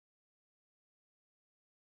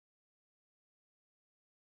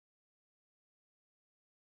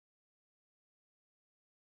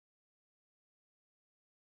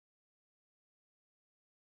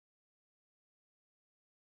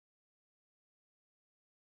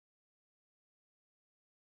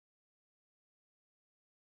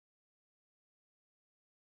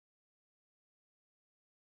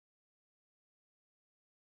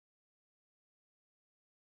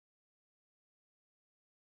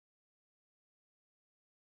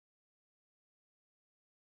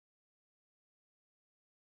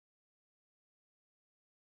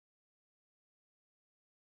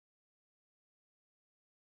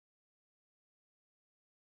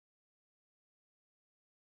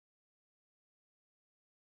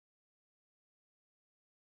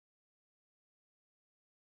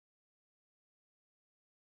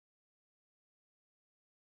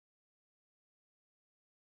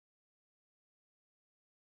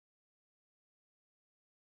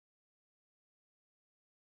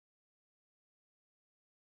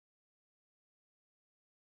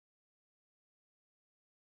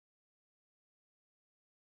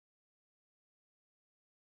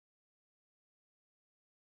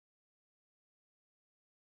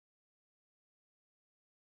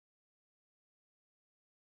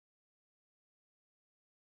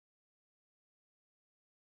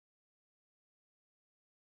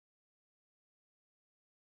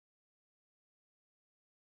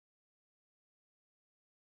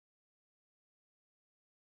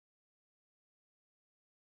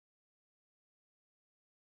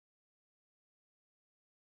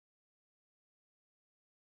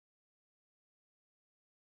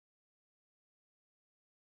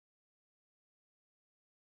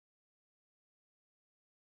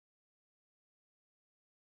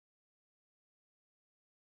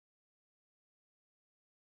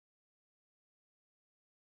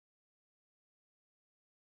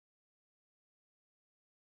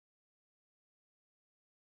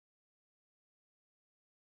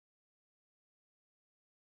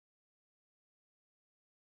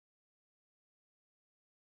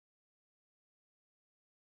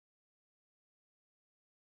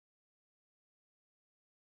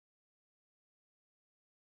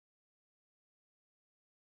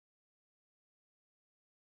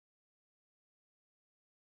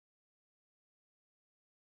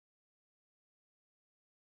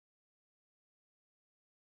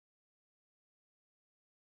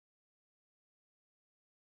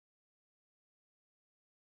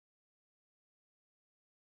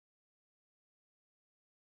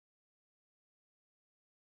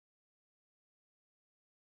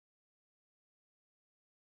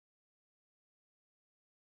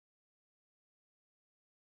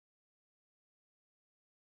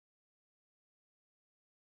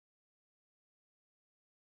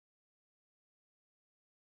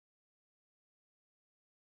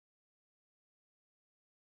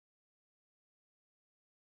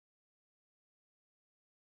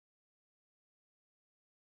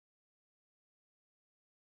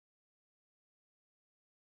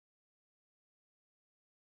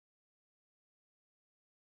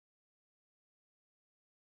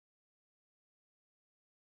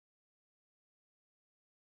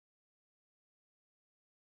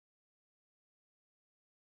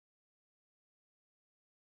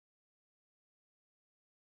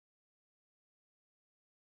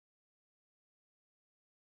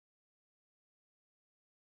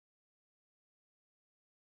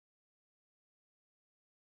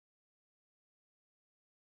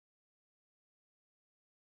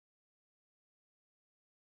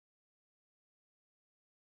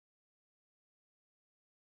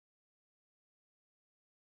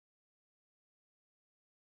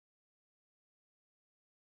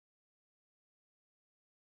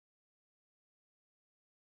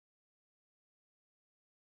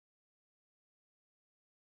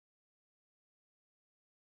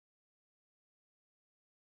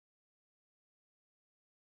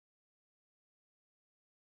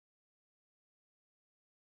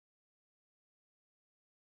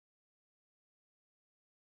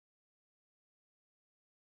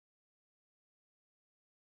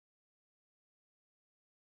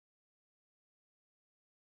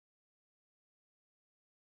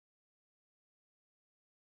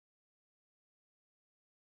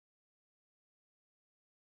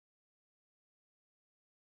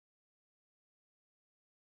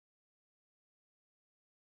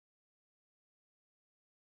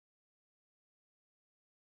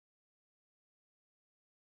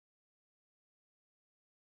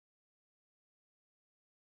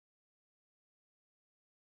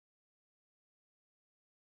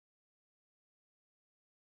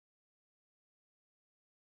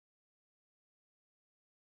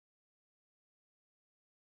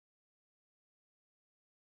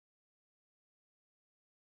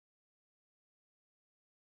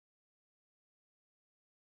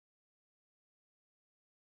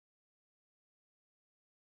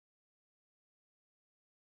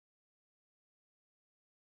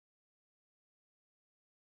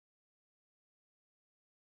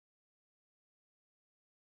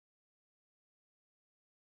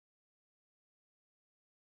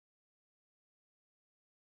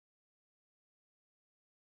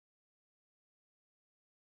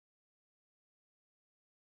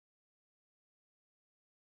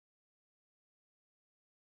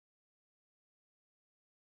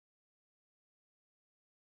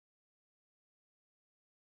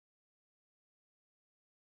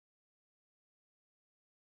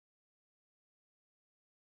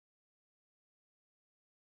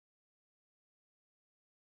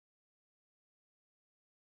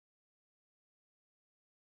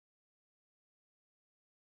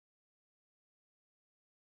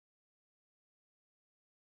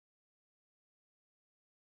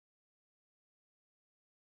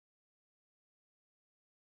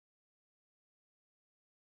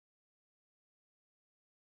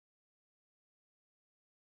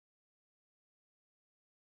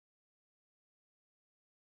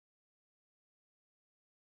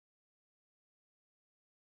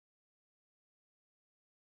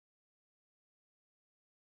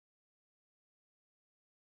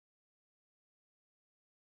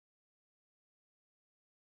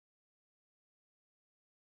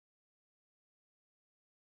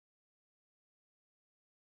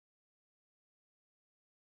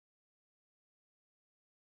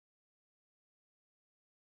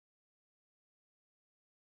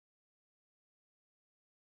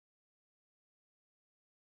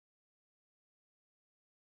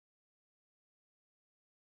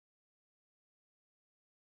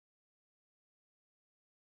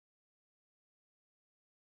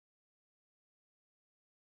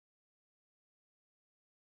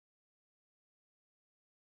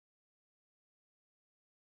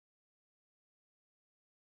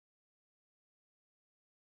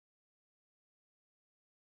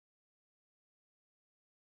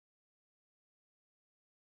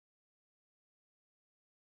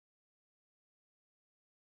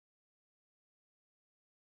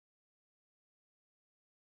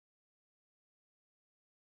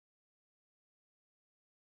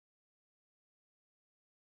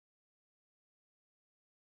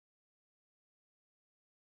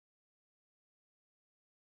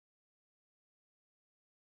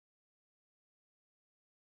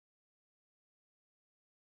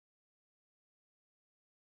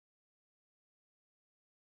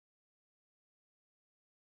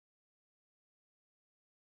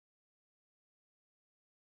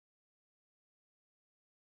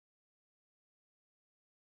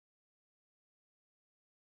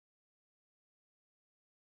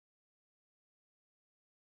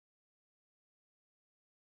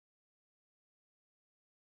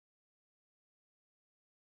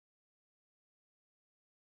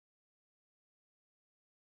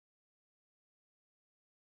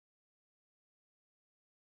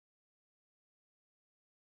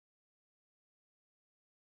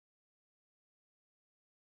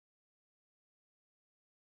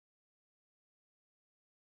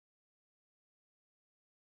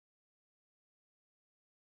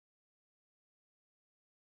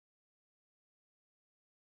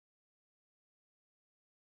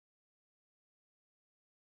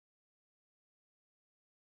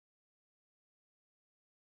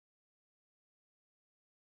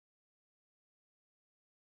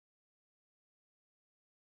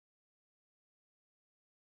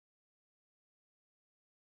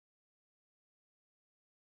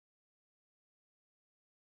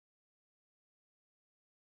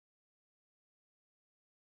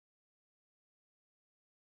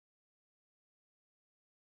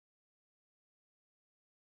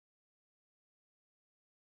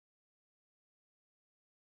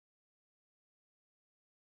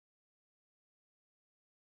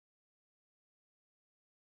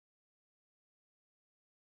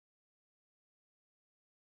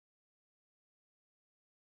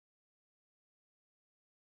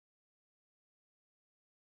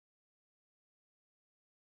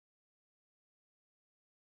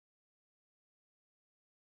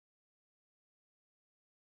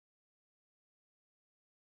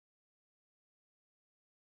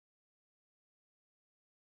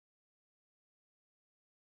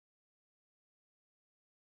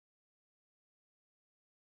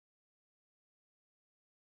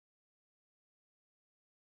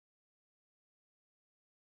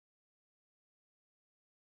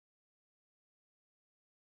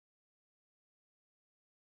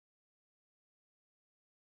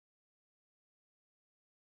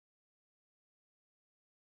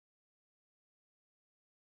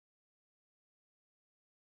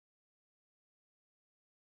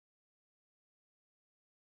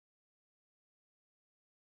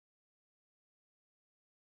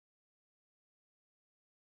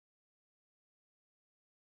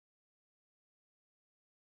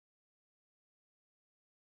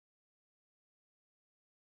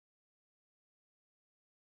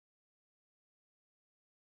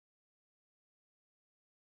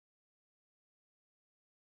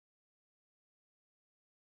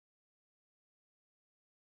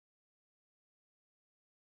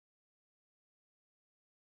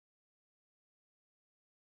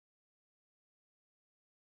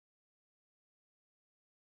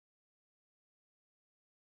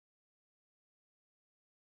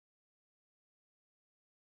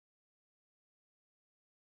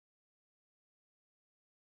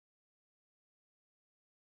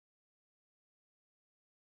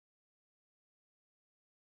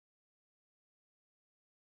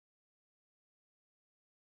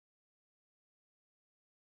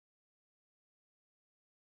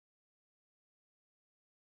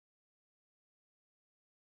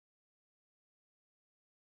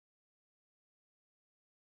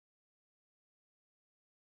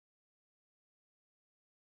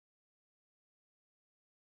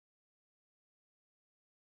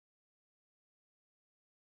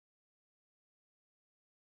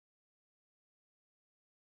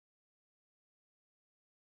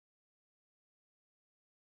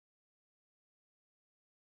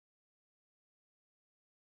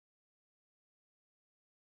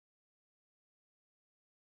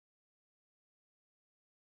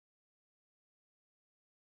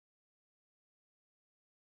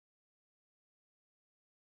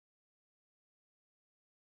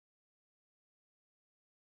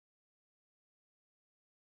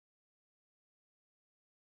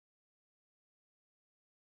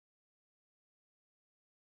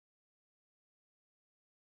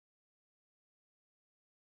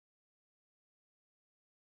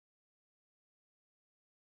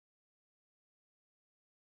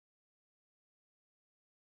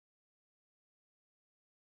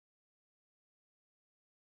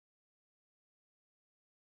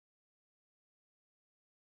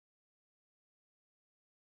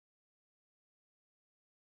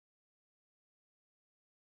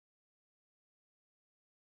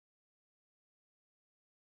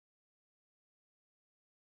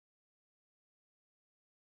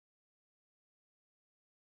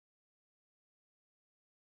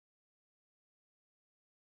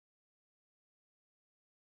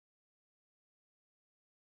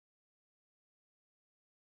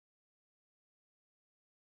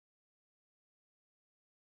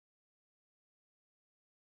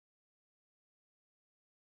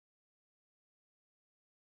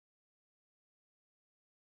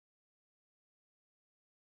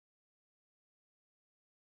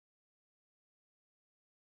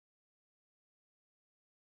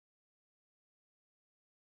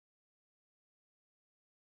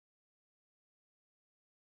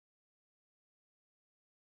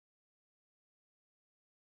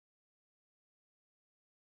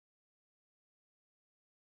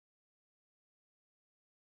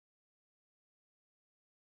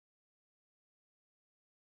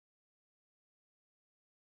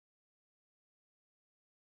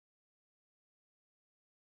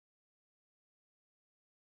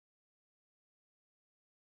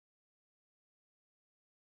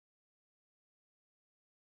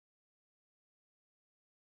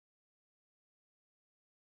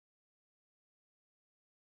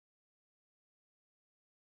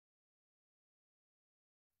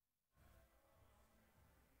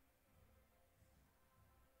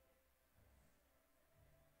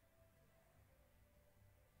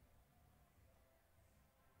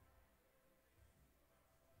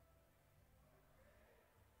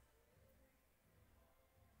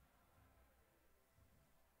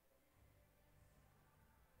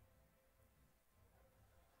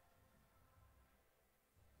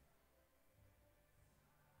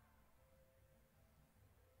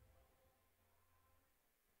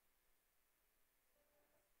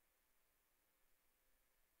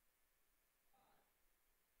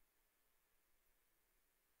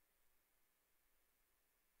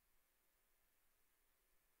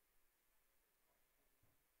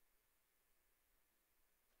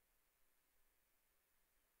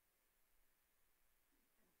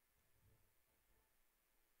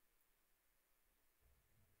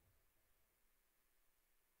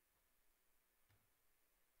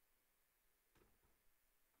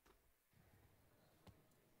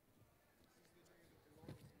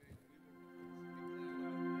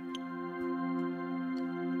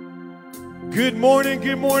Good morning,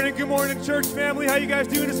 good morning, good morning, church family. How you guys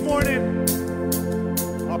doing this morning?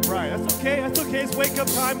 All right, that's okay, that's okay. It's wake up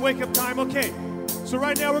time, okay. So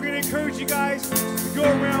right now we're going to encourage you guys to go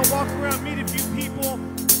around, walk around, meet a few people.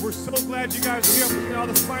 We're so glad you guys are here. I'm looking at all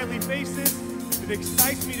the smiley faces. It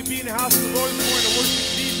excites me to be in the house of the Lord this morning to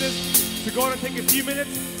worship Jesus. So go on and take a few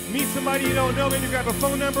minutes, meet somebody you don't know, maybe grab a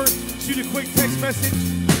phone number, shoot a quick text message,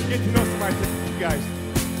 get to know somebody, you guys.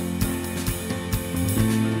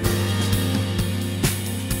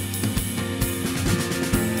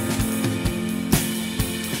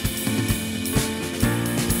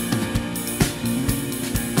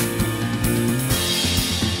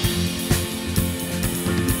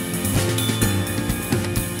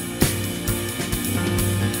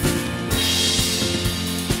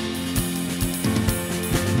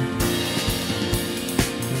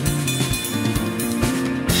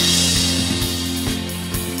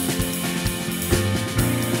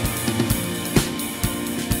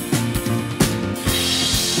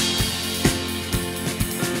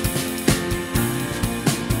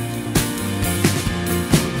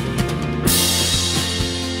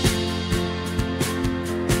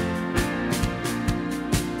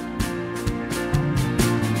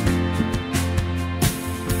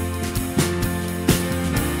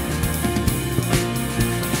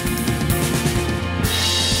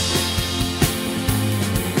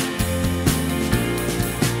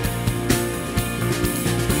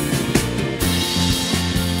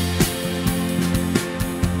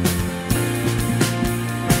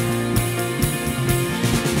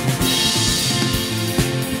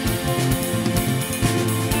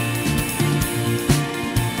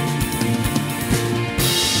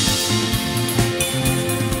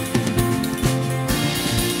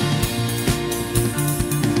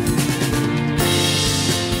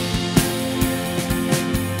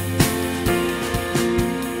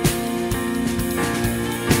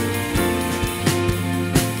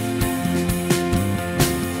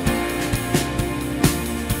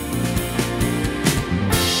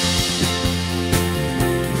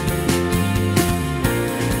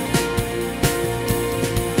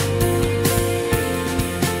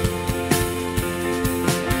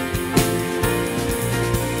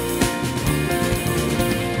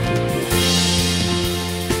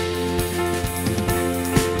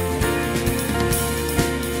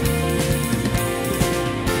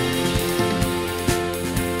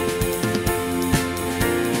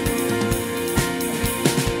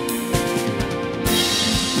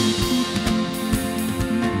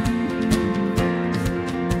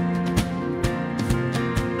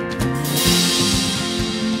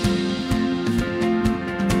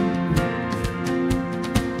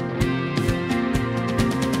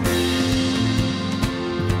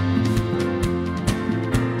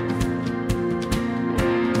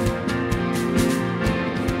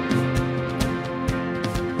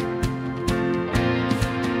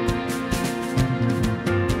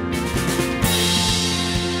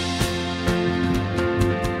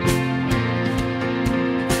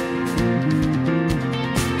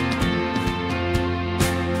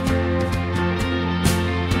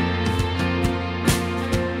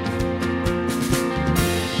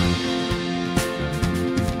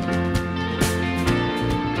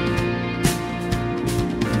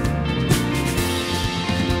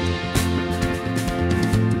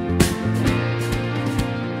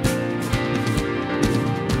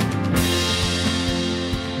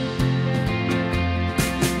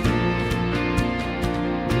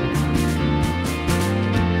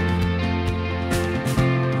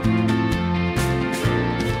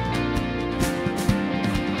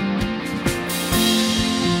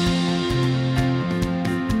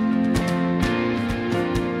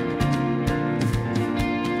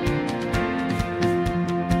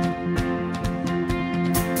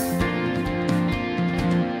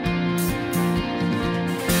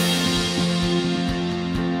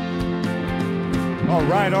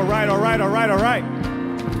 All right.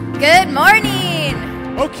 Good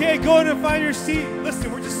morning. Okay, go ahead and find your seat.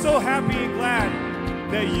 Listen, we're just so happy and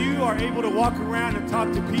glad that you are able to walk around and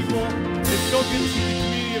talk to people. It's so good to see the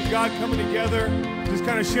community of God coming together, just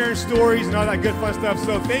kind of sharing stories and all that good fun stuff.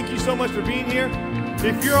 So thank you so much for being here.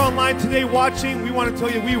 If you're online today watching, we want to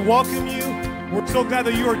tell you we welcome you. We're so glad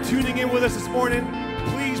that you are tuning in with us this morning.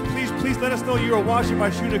 Please let us know you are watching by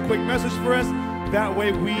shooting a quick message for us. That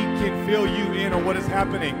way we can fill you in on what is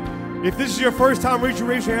happening. If this is your first time, raise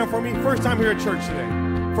your hand for me. First time here at church today.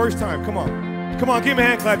 First time, come on. Come on, give me a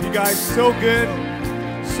hand clap, you guys. So good,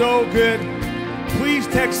 so good. Please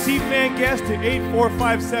text CFAN guest to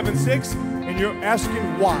 84576 and you're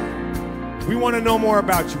asking why. We want to know more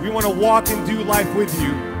about you. We want to walk and do life with you.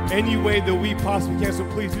 any way that we possibly can. So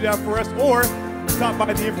please do that for us, or stop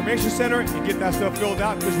by the information center and get that stuff filled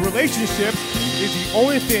out, because relationship is the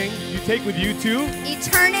only thing you take with you to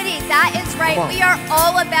eternity. That is right. We are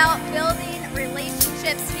all about building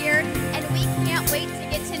relationships here, and we can't wait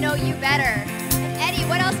to get to know you better. And Eddie,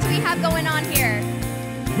 what else do we have going on here?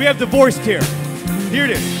 We have divorce care. Here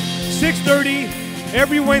it is, 6:30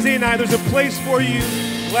 every Wednesday night. There's a place for you.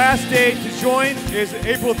 Last day to join is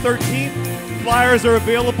April 13th. Flyers are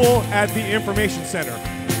available at the information center.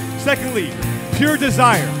 Secondly, pure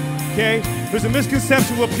desire, okay? There's a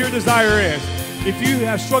misconception what pure desire is. If you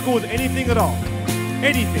have struggled with anything at all,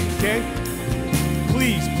 anything, okay?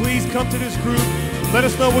 Please come to this group. Let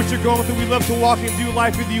us know what you're going through. We love to walk and do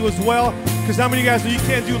life with you as well, because how many of you guys know you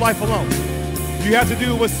can't do life alone? You have to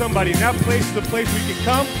do it with somebody. And that place is the place where you can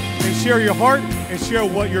come and share your heart and share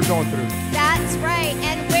what you're going through. That's right.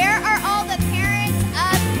 And where are all the parents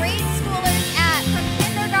of grade schoolers at? From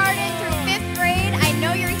kindergarten through 5th grade, I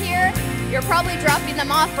know you're here. You're probably dropping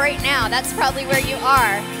them off right now. That's probably where you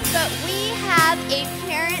are. But we have a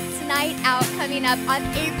parents' night out coming up on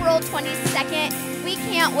April 22nd. We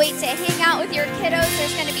can't wait to hang out with your kiddos.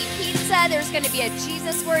 There's going to be pizza. There's going to be a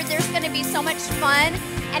Jesus word. There's going to be so much fun.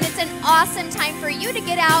 And it's an awesome time for you to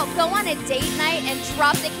get out, go on a date night, and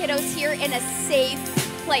drop the kiddos here in a safe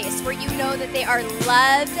place where you know that they are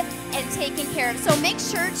loved and taken care of. So make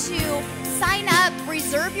sure to sign up,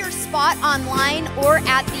 reserve your spot online or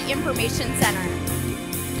at the information center.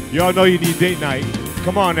 Y'all know you need date night.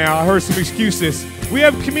 Come on now, I heard some excuses. We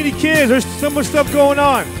have community kids. There's so much stuff going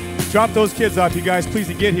on. Drop those kids off, you guys, please,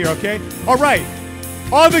 to get here, okay? All right.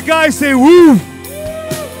 All the guys say woo.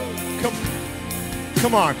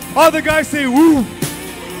 Come on. All the guys say woo.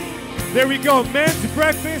 There we go. Men's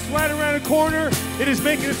breakfast right around the corner. It is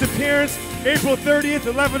making its appearance April 30th,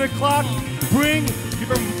 11 o'clock. Bring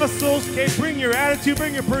your muscles, okay? Bring your attitude,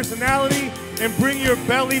 bring your personality, and bring your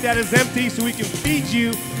belly that is empty so we can feed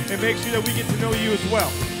you and make sure that we get to know you as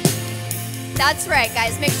well. That's right,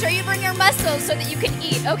 guys. Make sure you bring your muscles so that you can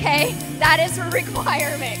eat, okay? That is a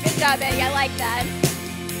requirement. Good job, Eddie. I like that.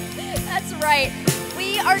 That's right.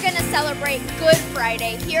 We are going to celebrate Good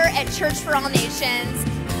Friday here at Church for All Nations.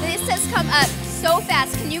 This has come up so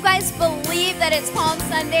fast. Can you guys believe that it's Palm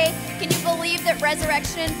Sunday? Can you believe that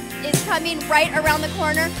resurrection is coming right around the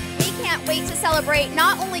corner? We can't wait to celebrate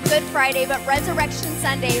not only Good Friday, but Resurrection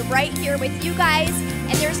Sunday right here with you guys.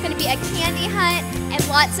 And there's going to be a candy hunt and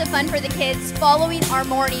lots of fun for the kids following our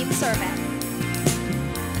morning sermon.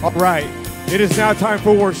 All right. It is now time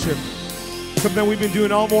for worship. Something we've been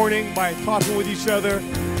doing all morning by talking with each other,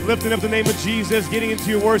 lifting up the name of Jesus, getting into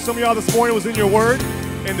your word. Some of y'all this morning was in your word,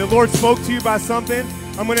 and the Lord spoke to you about something.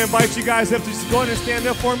 I'm going to invite you guys up to just go ahead and stand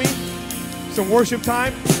up for me. Some worship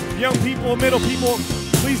time. Young people, middle people,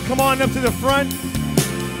 please come on up to the front.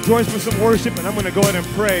 Join us for some worship, and I'm going to go ahead and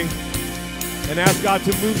pray and ask God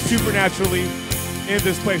to move supernaturally in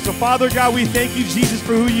this place. So, Father God, we thank you, Jesus,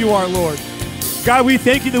 for who you are, Lord. God, we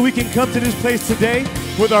thank you that we can come to this place today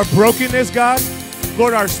with our brokenness, God.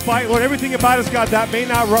 Lord, our spite, Lord, everything about us, God, that may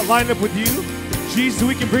not line up with you. Jesus,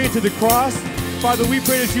 we can bring it to the cross. Father, we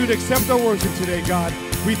pray that you would accept our worship today, God.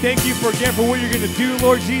 We thank you for what you're going to do,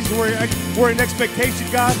 Lord Jesus. We're in expectation,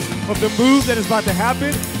 God, of the move that is about to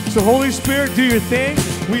happen. So, Holy Spirit, do your thing.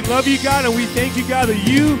 We love you, God, and we thank you, God, that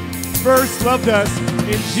you first loved us.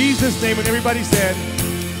 In Jesus' name, and everybody said,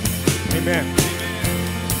 amen.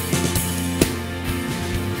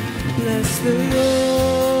 Bless the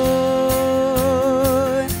Lord,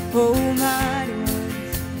 Almighty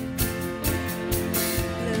ones.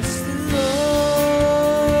 Bless the Lord,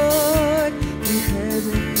 you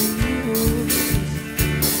heavenly hosts.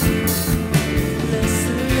 Bless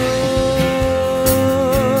the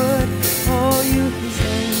Lord, all you his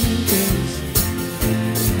angels,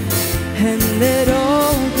 and let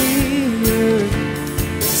all the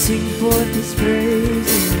earth sing forth his praises.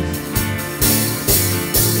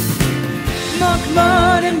 Come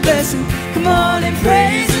on and bless him. Come on and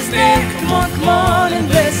praise his name. Come on and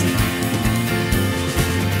bless him.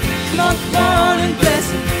 Come on and bless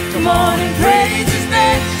him. Come on and praise his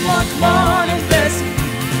name. Come on and bless him.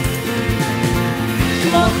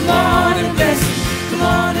 Come on and bless him. Come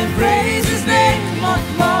on and praise his name.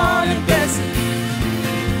 Come on and bless him.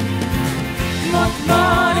 Come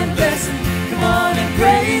on and bless him. Come on and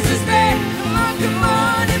praise his name. Come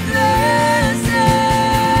on and bless him.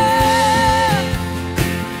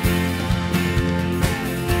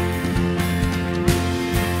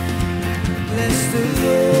 Bless the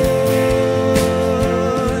Lord,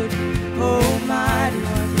 Almighty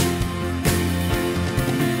One.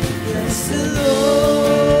 Bless the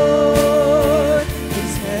Lord,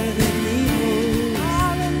 his heavenly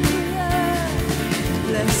hosts.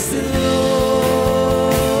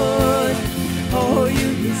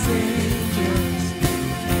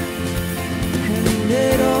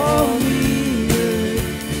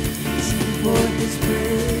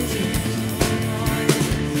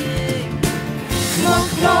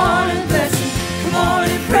 come on and bless him. Come on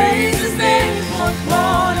and praise his name. Come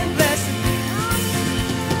on and bless him.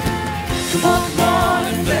 Come on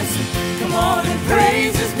and bless him. Come on and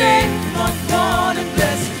praise his name. Come on and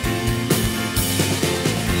bless him.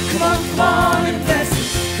 Come on and bless him.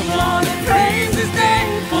 Come on and praise his name.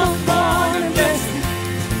 Come on and bless him.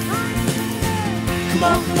 Come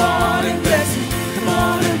on and bless him. Come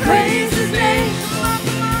on and praise his name. Come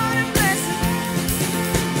on and bless him.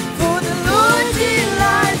 For the Lord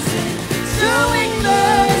delights in showing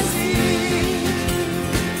mercy.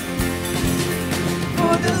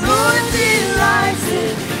 For the Lord delights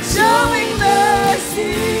in showing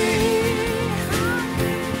mercy.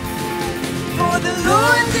 For the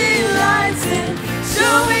Lord delights in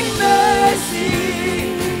showing mercy.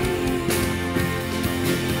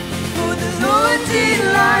 For the Lord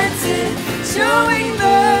delights in showing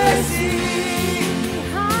mercy.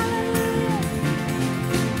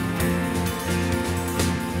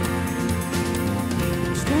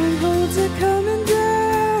 Strongholds are coming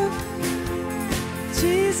down.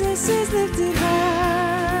 Jesus is lifted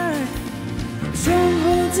high.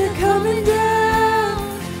 Strongholds are coming down.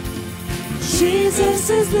 Jesus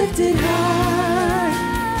is lifted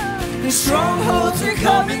high. The strongholds are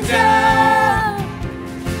coming down.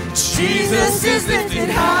 Jesus is lifted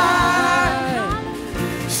high.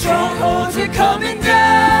 Strongholds are coming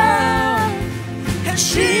down. And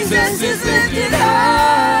Jesus is lifted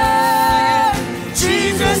high.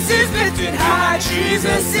 Jesus is lifted high.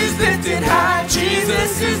 Jesus is lifted high.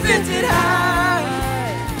 Jesus is lifted high.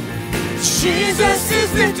 Jesus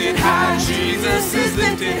is lifted high. Jesus is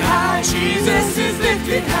lifted high. Jesus is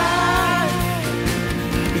lifted high.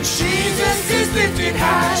 Jesus is lifted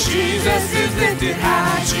high. Jesus is lifted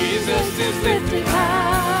high. Jesus is lifted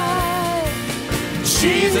high.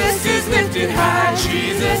 Jesus is lifted high.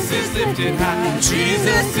 Jesus is lifted high.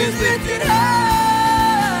 Jesus is lifted high.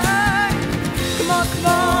 Come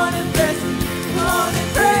on and bless him. Come on and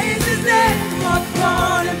praise his name. Come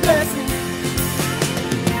on and bless him.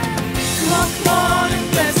 Come on and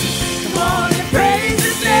bless him. Come on and praise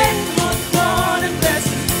his name. Come on and bless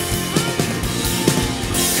him.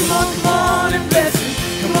 Come on and bless him.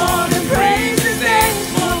 Come on and praise his name.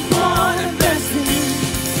 Come on and bless him.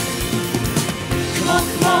 Come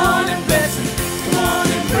on and bless him. Come on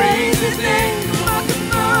and praise his name. Come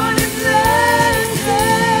on and bless him.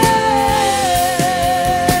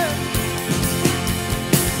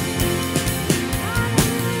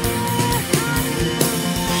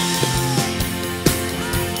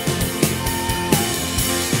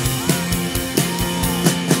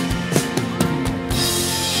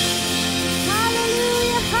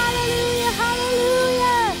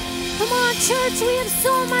 Church, we have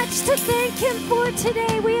so much to thank him for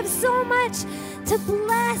today. We have so much to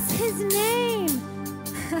bless his name.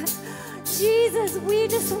 Jesus, we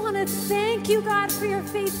just want to thank you, God, for your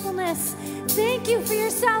faithfulness. Thank you for your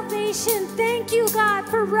salvation. Thank you, God,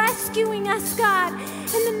 for rescuing us, God,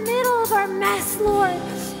 in the middle of our mess, Lord.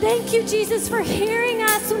 Thank you, Jesus, for hearing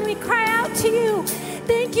us when we cry out to you.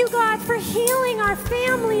 Thank you, God, for healing our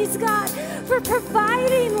families, God, for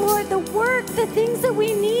providing, Lord, the work, the things that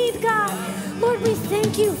we need, God. Lord, we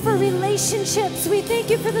thank you for relationships. We thank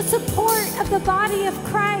you for the support of the body of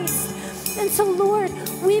Christ. And so, Lord,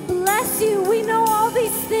 we bless you. We know all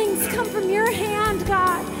these things come from your hand,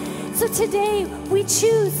 God. So today, we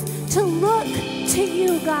choose to look to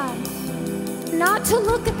you, God. Not to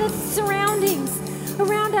look at the surroundings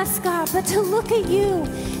around us, God, but to look at you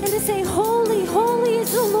and to say, holy, holy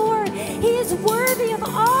is the Lord. He is worthy of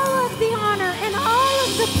all of the honor and all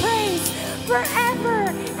of the praise forever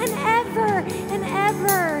and ever and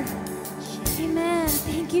ever. Amen.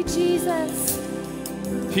 Thank you, Jesus.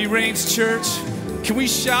 He reigns, church. Can we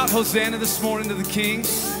shout Hosanna this morning to the King?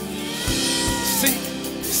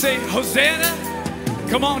 Say Hosanna.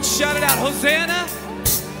 Come on, shout it out. Hosanna.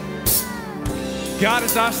 God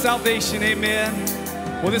is our salvation. Amen.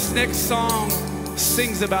 Well, this next song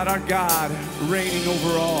sings about our God reigning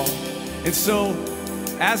over all. And so,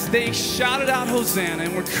 as they shouted out Hosanna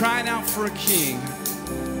and were crying out for a king,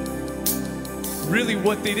 really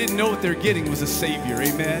what they didn't know what they're getting was a Savior.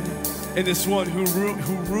 Amen. And this one who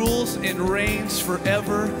rules and reigns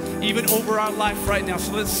forever, even over our life right now.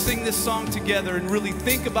 So let's sing this song together and really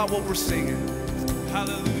think about what we're singing.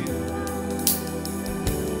 Hallelujah.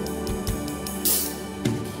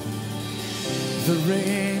 The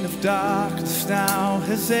reign of darkness now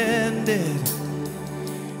has ended.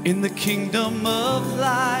 In the kingdom of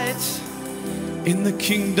light, in the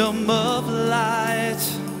kingdom of light,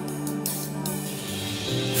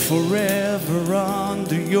 forever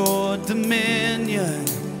under your dominion.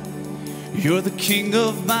 You're the king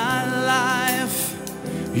of my life.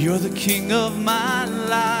 You're the king of my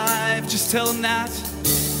life. Just tell him that.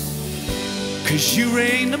 'Cause you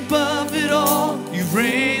reign above it all. You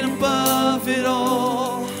reign above it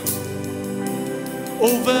all.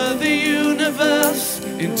 Over the universe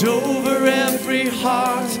and over every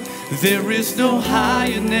heart, there is no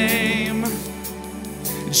higher name.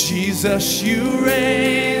 Jesus, you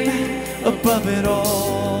reign above it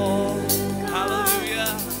all.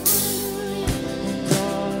 Hallelujah.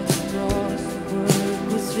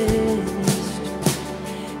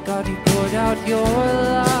 God, you poured out your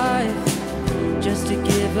life just to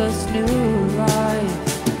give us new life.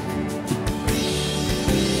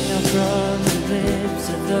 Now from the lips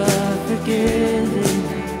of the forgiven,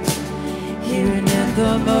 hear an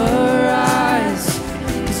anthem arise,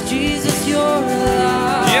 'cause Jesus, you're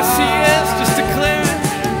alive. Yes, he is. Just declare it.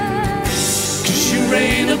 'Cause you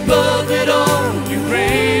reign above it all. You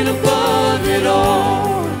reign above it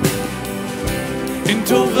all. And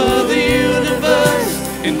over the universe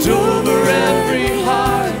and over every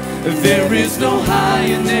heart, there is no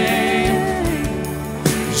higher name.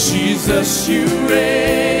 Jesus, you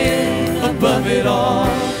reign above it all.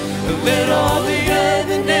 Let all the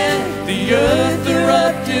heaven and the earth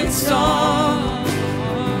erupt in song.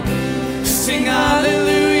 Sing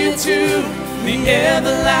hallelujah to the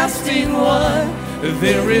everlasting one.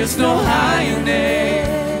 There is no higher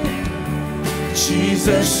name.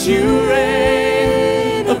 Jesus, you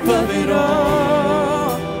reign above it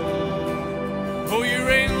all. Oh, you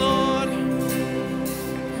reign, Lord.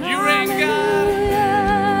 You reign, God.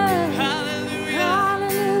 Hallelujah.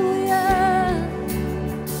 Hallelujah.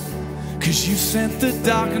 'Cause you sent the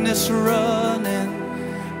darkness running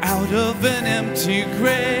out of an empty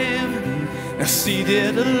grave. Now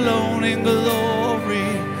seated alone in glory,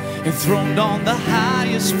 enthroned on the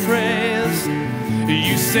highest praise.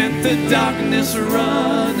 You sent the darkness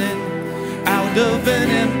running out of an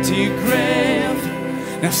empty grave.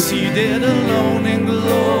 Now seated alone in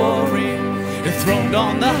glory, enthroned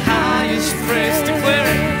on the highest praise.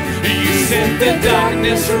 Declare it. You sent the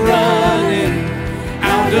darkness running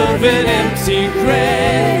out of an empty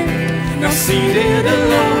grave. Now seated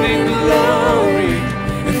alone in glory,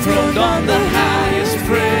 enthroned on the highest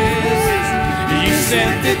praise. You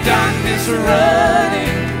sent the darkness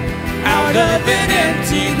running out of an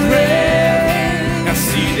empty grave. Now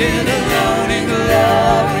seated alone in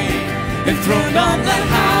glory, enthroned on the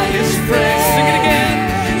highest praise. Sing it again.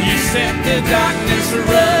 You sent the darkness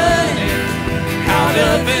running out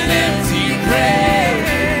of an empty grave.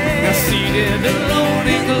 Now seated alone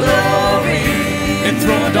in glory,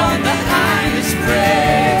 enthroned on the highest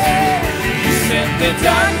praise. You sent the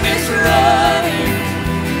darkness running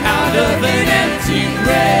out of an empty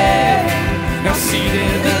grave. Now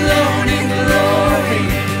seated alone in glory,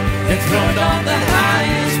 enthroned on the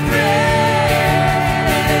highest praise.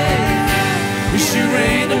 You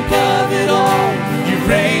reign above it all. You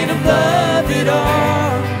reign above it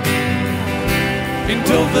all. And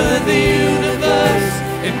over the universe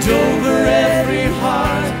and over every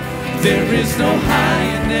heart, there is no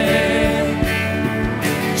higher name.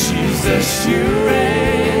 Jesus, you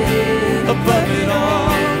reign above it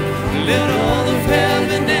all. Let all of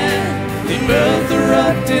heaven and the earth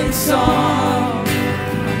erupt in song.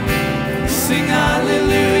 Sing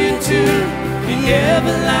hallelujah to the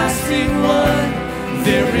everlasting one.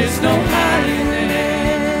 There is no higher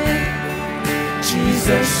name.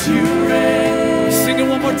 Jesus, you reign. Sing it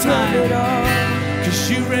one more time. 'Cause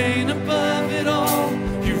you reign above it all.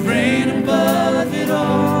 You reign above it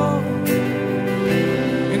all.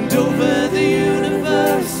 And over the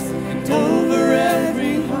universe and over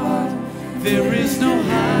every heart, there is no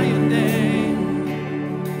higher name.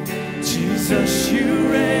 Jesus, you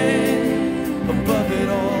reign above it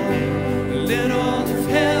all. Let all of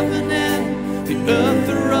heaven and the earth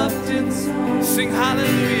erupt in song. Sing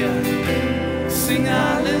hallelujah. Sing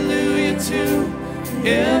hallelujah to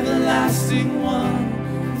everlasting one.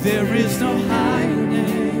 There is no higher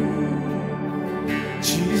name.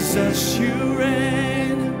 Jesus, you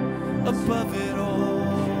reign above it all.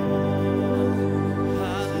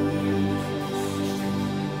 Hallelujah.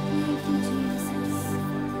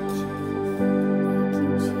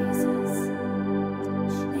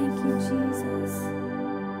 Thank you, Jesus.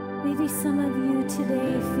 Maybe some of you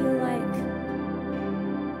today feel like,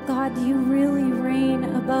 God, you really reign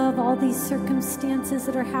above all these circumstances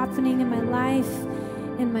that are happening in my life,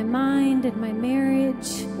 in my mind, in my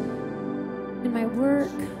marriage, in my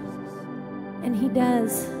work. And he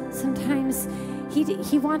does. Sometimes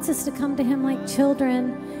he wants us to come to him like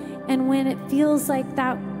children, and when it feels like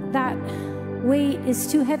that weight is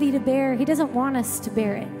too heavy to bear, he doesn't want us to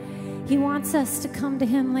bear it. He wants us to come to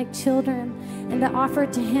Him like children and to offer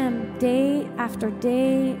to Him day after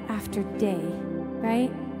day after day,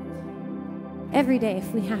 right? Every day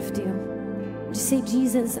if we have to. Just say,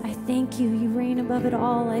 Jesus, I thank you. You reign above it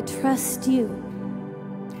all. I trust you.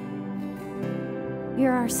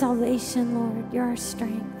 You're our salvation, Lord. You're our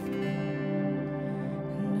strength.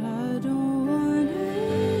 And I don't want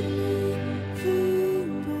anything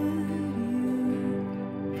but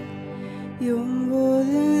you. You're more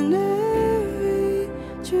than every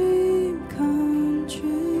dream come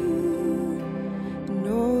true. And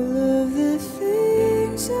all of the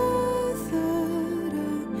things I thought I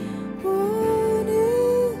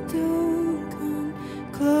wanted don't come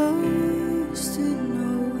close to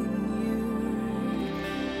knowing you.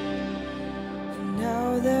 And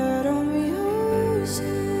now that I'm yours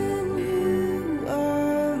and you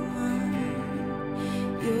are mine,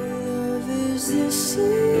 your love is the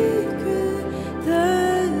secret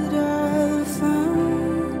that I've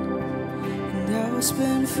found. And I'll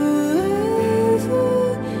spend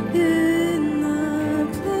forever in the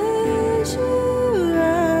pleasure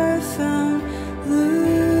I found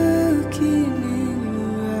looking in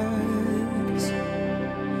your eyes.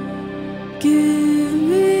 Give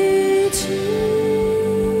me Jesus.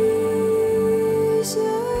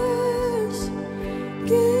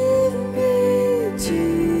 Give me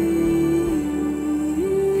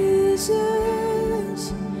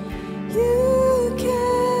Jesus. You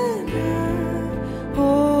can have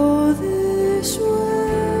all this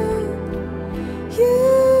world.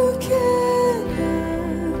 You can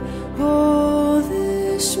have all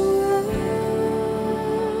this world.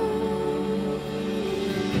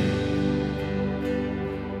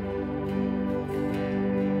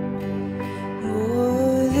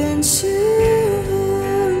 More than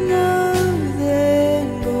silver, more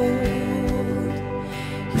than gold.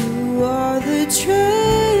 You are the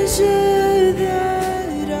treasure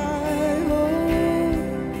that I hold.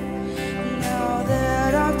 Now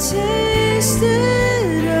that I've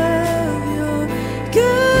tasted of your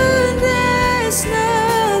goodness,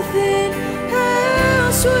 nothing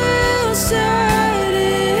else will satisfy.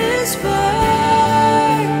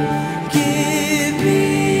 Give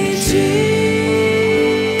me Jesus.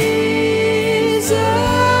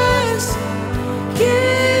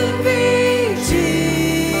 Give me Jesus.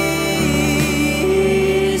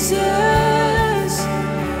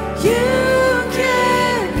 You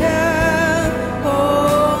can have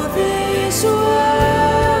all this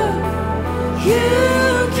world.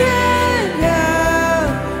 You can have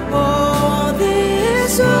all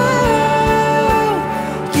this world.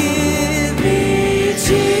 Give me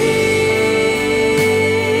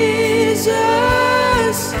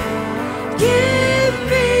Jesus. Give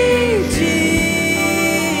me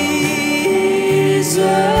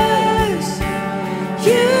Jesus.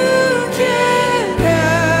 You can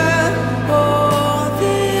have all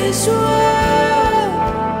this world.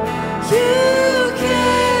 You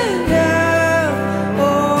can have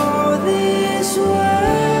all this world.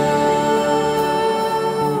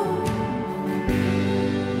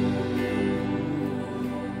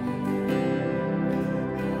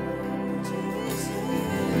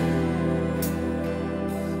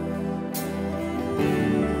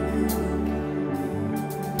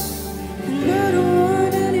 And I don't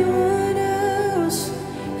want anyone else,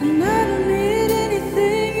 and I don't need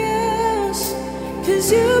anything else,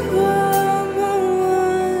 'cause you are my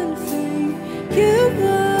one thing. You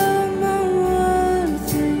are my one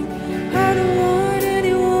thing. I don't want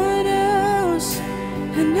anyone else,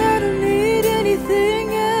 and I don't need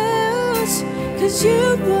anything else, 'cause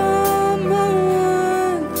you are my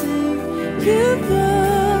one thing. You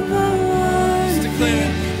are my one thing.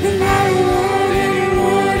 And I don't want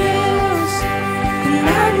anyone else, and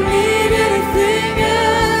I don't need anything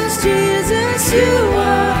else. Jesus, you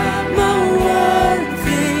are my one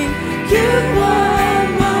thing. You are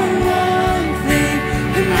my one thing.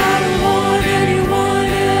 And I don't want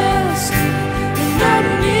anyone else, and I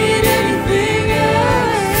don't need anything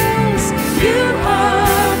else. You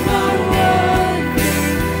are my one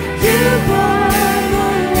thing. You are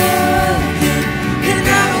my one thing.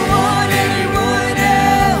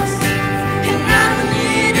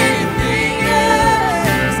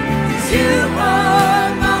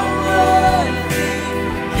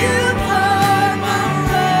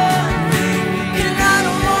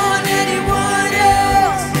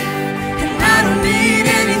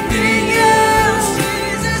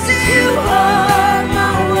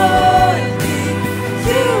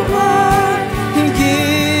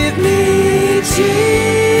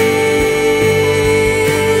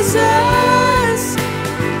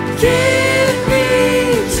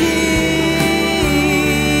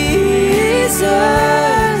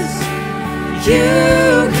 You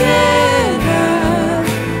can have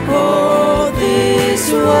all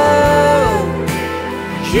this world.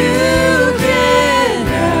 You can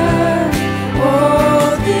have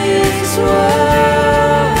all this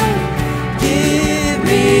world. Give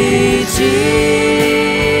me Jesus.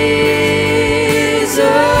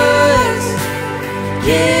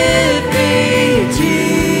 Give me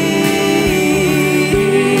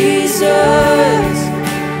Jesus.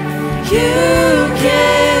 You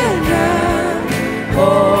can have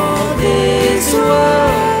all this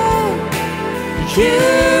world. You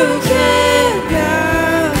can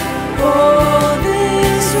have all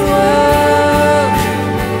this world.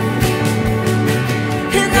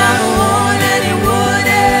 And I don't want anyone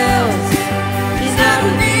else, 'cause I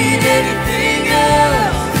don't need anything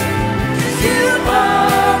else. 'Cause you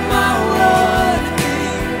are my one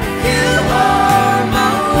thing. You are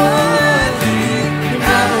my one thing. And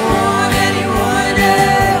I don't want anyone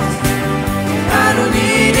else. I don't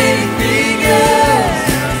need anything else.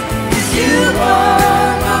 'Cause you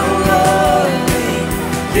are my one thing.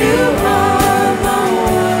 You are my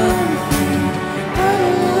one thing. I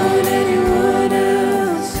don't want anyone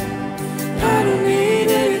else. I don't need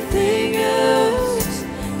anything else.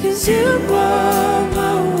 'Cause you are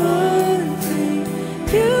my one thing.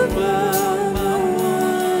 You are my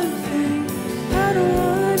one thing. I don't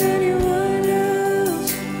want anyone else.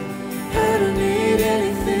 I don't need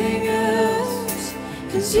anything else.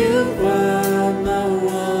 'Cause you are my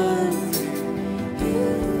one thing.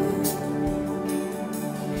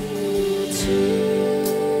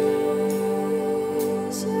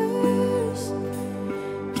 Jesus,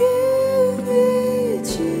 give me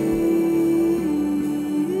Jesus.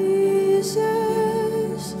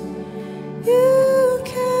 You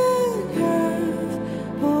can have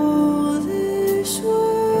all this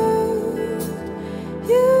world.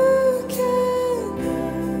 You can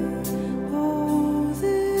have all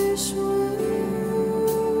this world.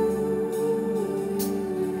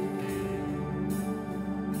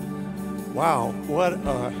 Wow, what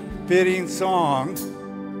a fitting song.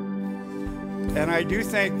 And I do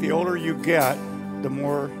think the older you get, the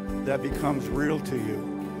more that becomes real to you.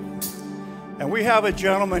 And we have a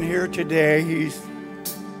gentleman here today. He's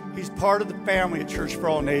part of the family at Church for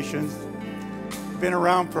All Nations. Been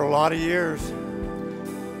around for a lot of years.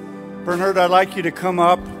 Bernard, I'd like you to come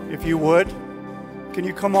up if you would. Can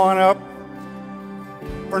you come on up?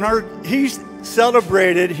 Bernard, he's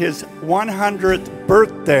celebrated his 100th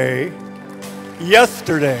birthday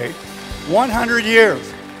yesterday. 100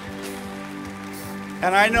 years.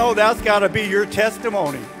 And I know that's got to be your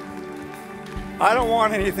testimony. I don't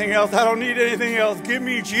want anything else. I don't need anything else. Give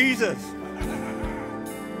me Jesus.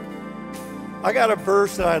 I got a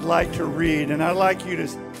verse that I'd like to read, and I'd like you to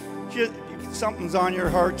just, something's on your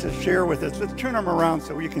heart to share with us. Let's turn them around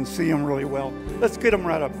so you can see them really well. Let's get them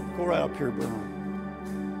right up. Go right up here, Bernard.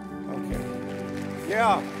 Okay.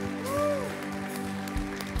 Yeah.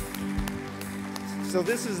 So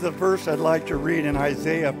this is the verse I'd like to read in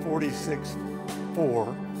Isaiah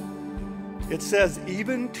 46:4. It says,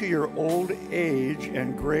 even to your old age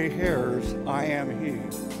and gray hairs, I am He.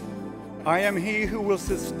 I am He who will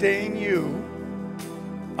sustain you.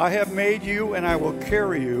 I have made you and I will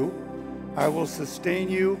carry you. I will sustain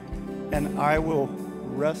you and I will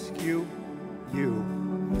rescue you.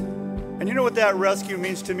 And you know what that rescue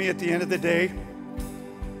means to me at the end of the day?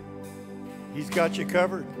 He's got you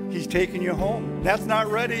covered. He's taking you home. That's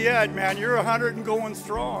not ready yet, man. You're 100 and going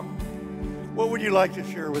strong. What would you like to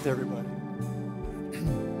share with everybody?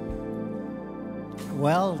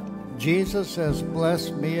 Well, Jesus has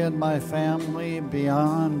blessed me and my family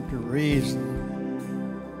beyond reason.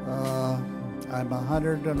 I'm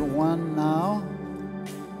 101 now.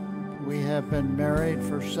 We have been married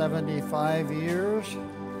for 75 years.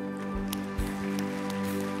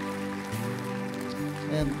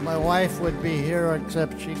 And my wife would be here,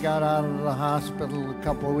 except she got out of the hospital a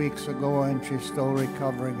couple of weeks ago and she's still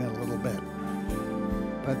recovering a little bit.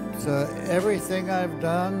 But everything I've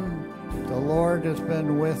done, the Lord has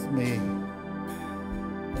been with me.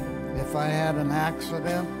 If I had an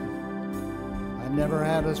accident, I never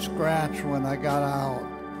had a scratch when I got out.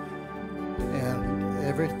 And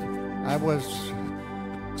I was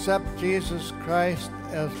accept Jesus Christ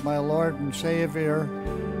as my Lord and Savior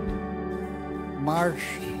March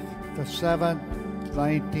the 7th,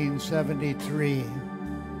 1973.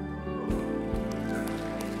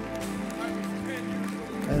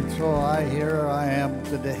 And so here I am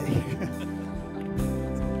today.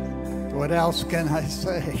 What else can I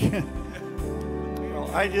say? Well,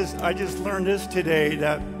 I just learned this today,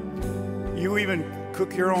 that you even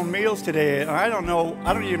cook your own meals today. And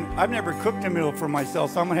I've never cooked a meal for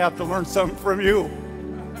myself, so I'm going to have to learn something from you.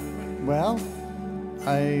 Well,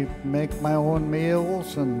 I make my own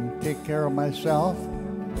meals and take care of myself.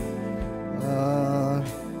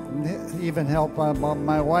 Even help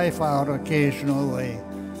my wife out occasionally.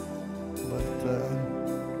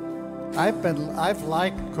 But I've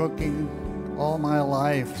liked cooking all my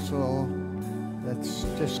life, so that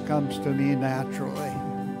just comes to me naturally.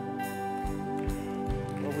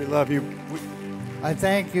 Well, we love you. I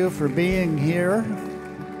thank you for being here,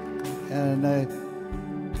 and I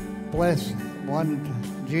want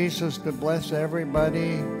Jesus to bless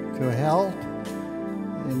everybody to health,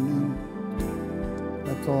 and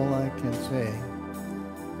that's all I can say.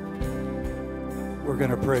 We're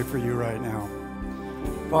going to pray for you right now.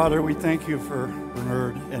 Father, we thank you for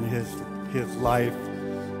Bernard and his life.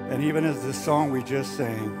 And even as this song we just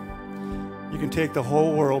sang, you can take the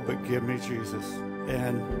whole world, but give me Jesus.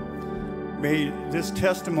 And may this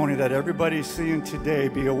testimony that everybody's seeing today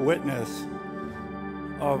be a witness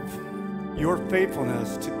of your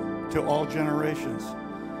faithfulness to all generations.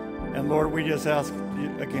 And Lord, we just ask,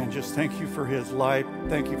 again, just thank you for his life.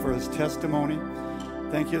 Thank you for his testimony.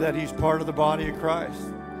 Thank you that he's part of the body of Christ.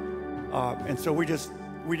 And so we just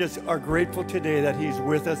are grateful today that he's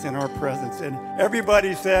with us in our presence. And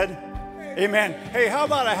everybody said, amen. Hey, how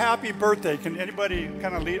about a happy birthday? Can anybody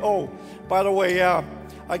kind of lead? Oh, by the way,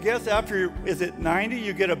 I guess after, is it 90,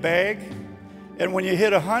 you get a bag? And when you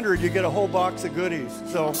hit 100, you get a whole box of goodies.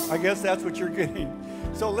 So I guess that's what you're getting.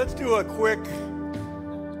 So let's do a quick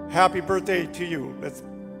happy birthday to you. Let's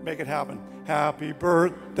make it happen. Happy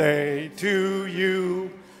birthday to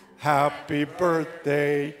you. Happy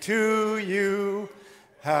birthday to you.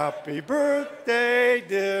 Happy birthday,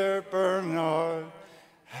 dear Bernard.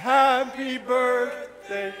 Happy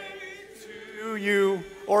birthday to you.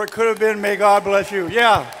 Or it could have been, may God bless you.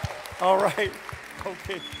 Yeah. All right.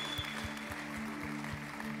 Okay.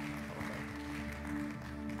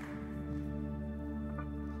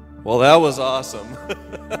 Well, that was awesome.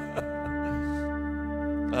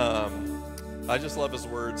 I just love his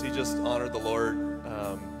words. He just honored the Lord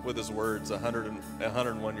with his words,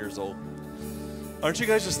 101 years old. Aren't you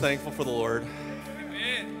guys just thankful for the Lord?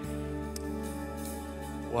 Amen.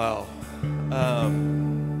 Wow.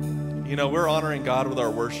 You know, we're honoring God with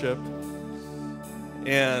our worship.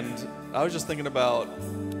 And I was just thinking about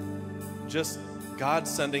just God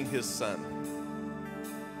sending his son.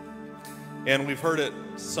 And we've heard it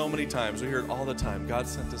so many times. We hear it all the time. God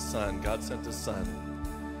sent his son. God sent his son.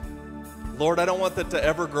 Lord, I don't want that to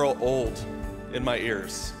ever grow old in my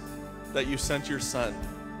ears, that you sent your son.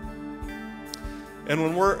 And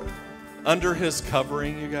when we're under his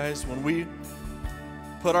covering, you guys, when we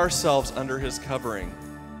put ourselves under his covering,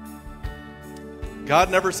 God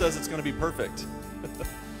never says it's going to be perfect.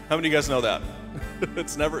 How many of you guys know that?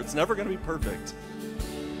 It's never going to be perfect.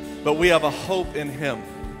 But we have a hope in him.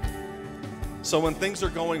 So when things are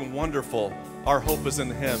going wonderful, our hope is in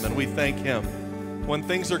him, and we thank him. When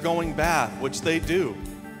things are going bad, which they do,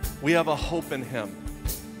 we have a hope in him.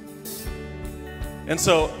 And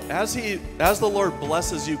so as the Lord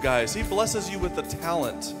blesses you guys, he blesses you with the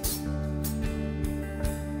talent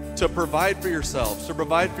to provide for yourselves, to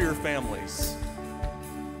provide for your families.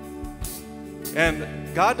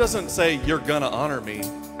 And God doesn't say, you're gonna honor me.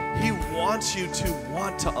 He wants you to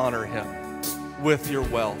want to honor him with your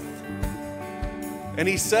wealth. And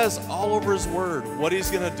he says all over his word what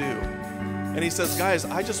he's gonna do. And he says, guys,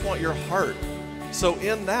 I just want your heart. So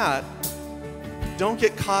in that, don't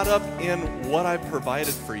get caught up in what I've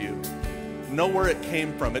provided for you. Know where it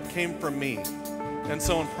came from. It came from me. And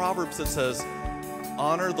so in Proverbs it says,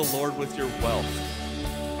 honor the Lord with your wealth.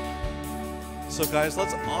 So guys,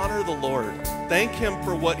 let's honor the Lord. Thank him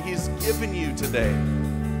for what he's given you today.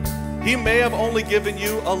 He may have only given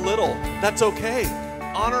you a little. That's okay.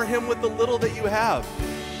 Honor him with the little that you have.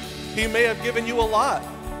 He may have given you a lot.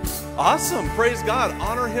 Awesome. Praise God.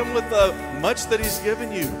 Honor him with the much that he's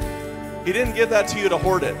given you. He didn't give that to you to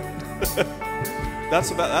hoard it.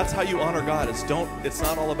 That's how you honor God. It's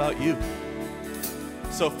not all about you.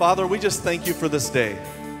 So Father, we just thank you for this day.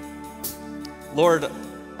 Lord,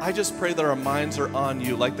 I just pray that our minds are on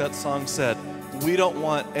you. Like that song said, we don't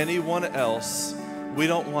want anyone else. We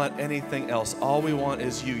don't want anything else. All we want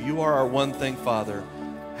is you. You are our one thing, Father.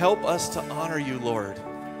 Help us to honor you, Lord,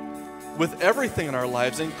 with everything in our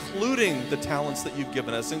lives, including the talents that you've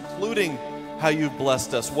given us, including how you've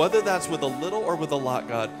blessed us, whether that's with a little or with a lot,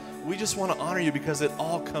 God. We just want to honor you because it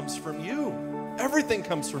all comes from you. Everything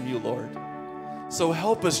comes from you, Lord. So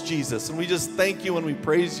help us, Jesus. And we just thank you and we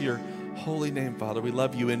praise your holy name, Father. We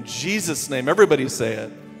love you in Jesus' name. Everybody say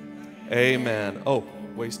it. Amen. Oh,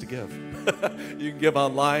 ways to give. You can give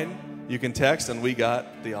online, you can text, and we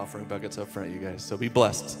got the offering buckets up front, you guys. So be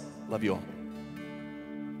blessed. Love you all.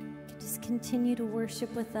 Just continue to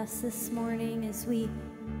worship with us this morning as we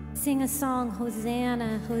sing a song,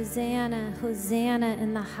 Hosanna, Hosanna, Hosanna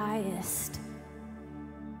in the highest.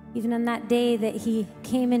 Even on that day that he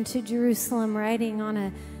came into Jerusalem riding on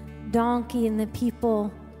a donkey and the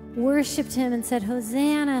people worshiped him and said,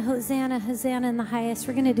 Hosanna, Hosanna, Hosanna in the highest.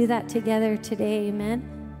 We're going to do that together today. Amen.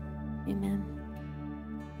 Amen.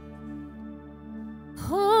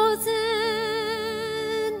 Hosanna,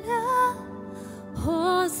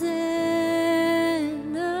 Hosanna,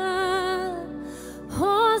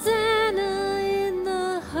 Hosanna in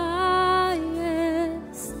the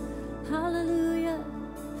highest. Hallelujah.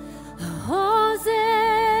 Hosanna,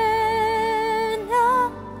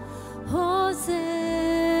 Hosanna,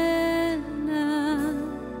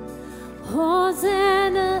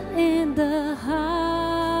 Hosanna in the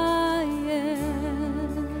highest.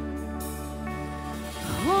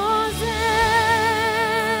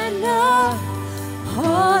 Hosanna,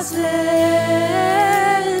 Hosanna,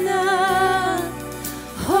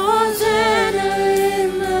 Hosanna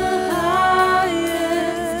in the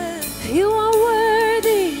highest. You are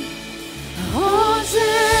worthy. Hosanna,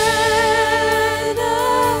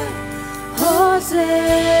 Hosanna,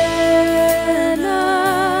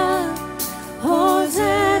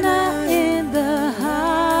 Hosanna in the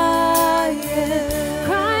highest.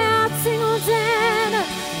 Cry out, sing Hosanna,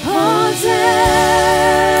 Hosanna,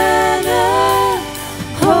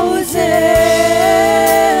 Hosanna,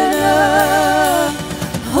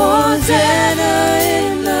 Hosanna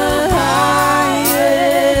in the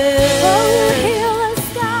highest. Oh, heal us,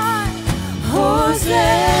 God. Hosanna,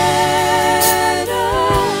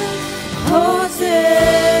 Hosanna,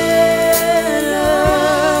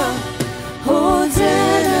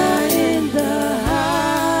 Hosanna in the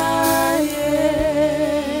highest.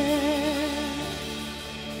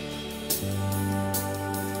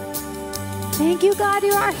 Thank you, God.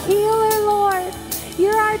 You're our healer, Lord.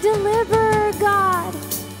 You're our deliverer, God.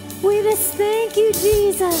 We just thank you,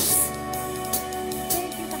 Jesus.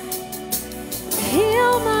 Thank you, God.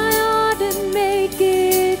 Heal my heart and make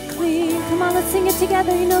it clean. Come on, let's sing it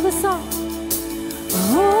together. You know the song.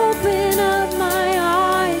 Open up my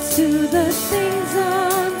eyes to the things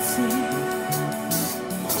unseen.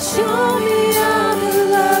 Show me how to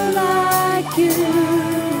love like you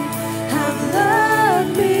have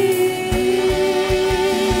loved me.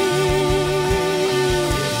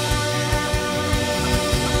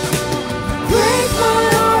 Break my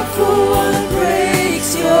heart for what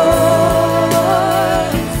breaks yours.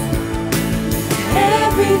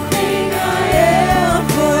 Everything I am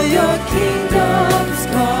for your kingdom's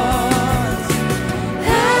cause.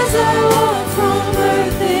 As I walk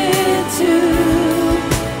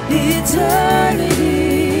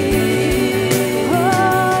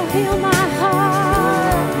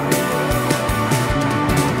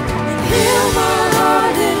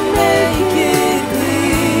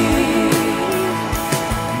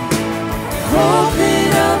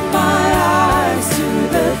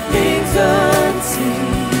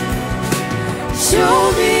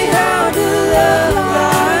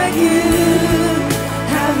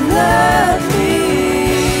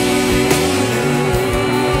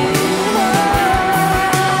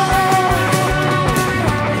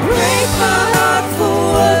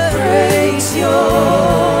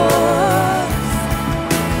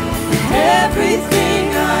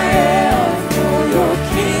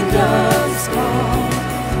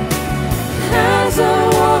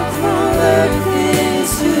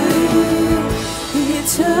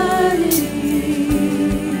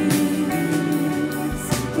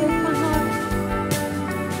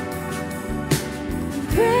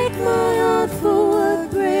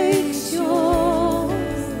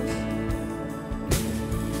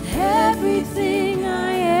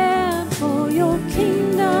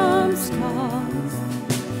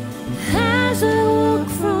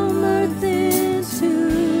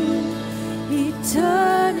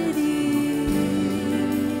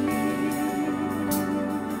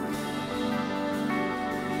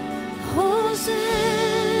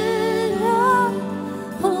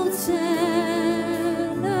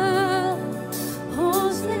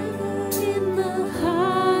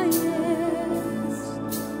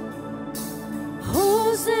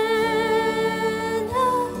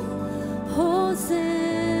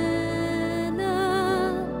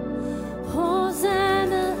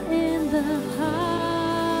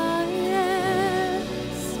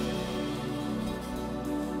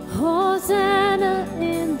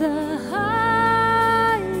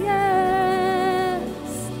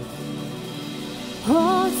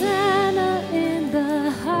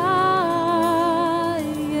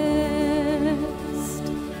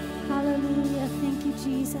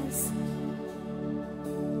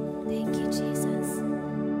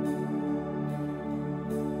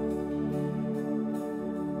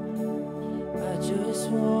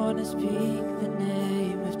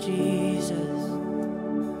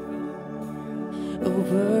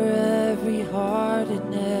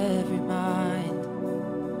in every mind.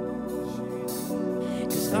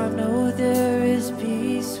 'Cause I know there is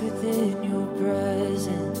peace within your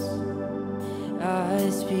presence. I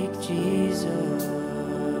speak Jesus.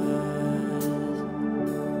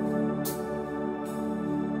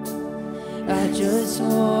 I just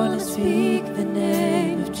want to speak the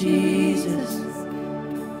name of Jesus.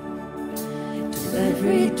 Till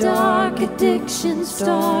every dark addiction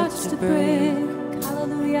starts to break.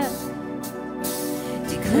 Hallelujah.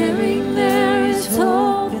 Declaring there is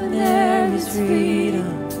hope and there is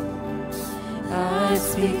freedom. I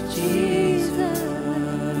speak Jesus.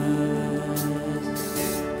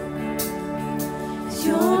 'Cause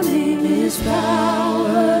your name is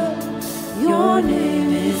power. Your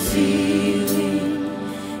name is healing.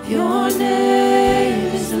 Your name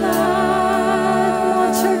is life. Come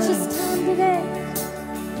on, church, it's time today.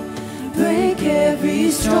 Break every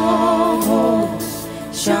stronghold.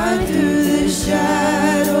 Shine through the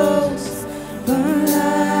shadows. Burn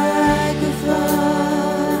like a flood.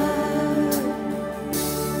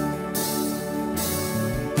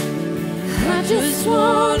 I just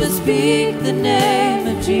want to speak the name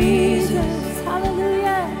of Jesus.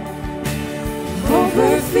 Hallelujah.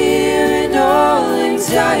 Over fear and all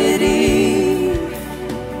anxiety.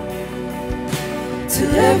 To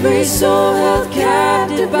every soul held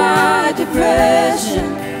captive by depression,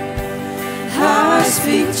 I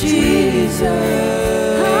speak Jesus.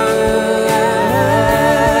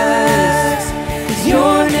 'Cause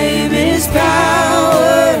your name is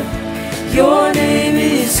power. Your name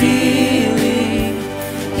is healing.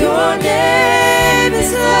 Your name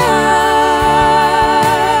is life.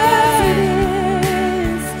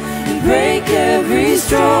 Break every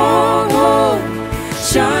stronghold.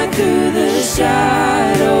 Shine through the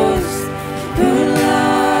shadows. Burn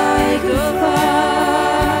like a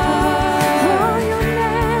fire. Oh, your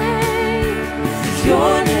name.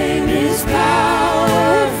 Your name is power.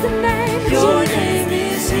 It's the name of Your Jesus. name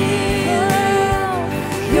is healing.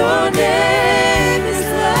 Your name is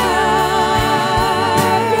life.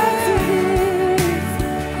 Yes, it is.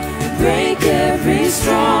 Break every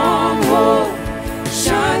stronghold.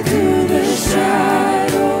 Shine through the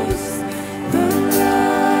shadows. Burn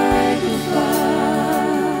like a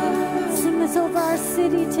fire. Sing this over our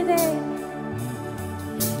city today.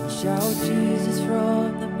 Shout Jesus from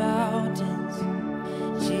the mountains.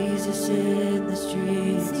 Jesus in the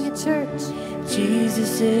streets. Sing it, church.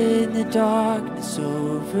 Jesus in the darkness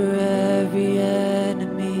over every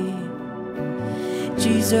enemy.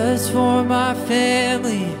 Jesus for my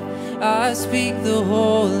family, I speak the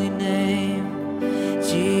holy name.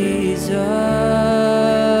 Jesus.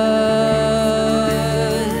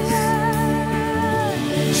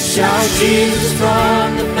 Shout Jesus from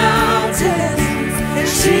the mountains,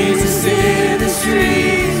 Jesus in the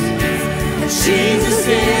streets, Jesus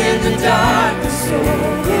in the darkness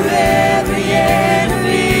over every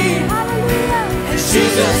enemy. Hallelujah.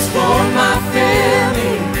 Jesus for my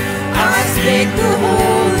family, I speak the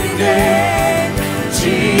holy name,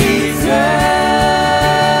 Jesus.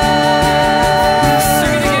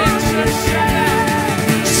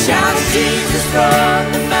 Shout Jesus from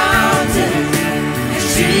the mountains,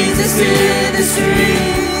 Jesus in the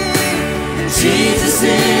streets, Jesus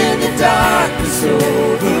in the darkness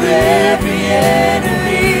over every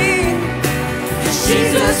enemy.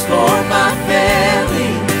 Jesus for my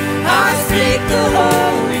family, I speak the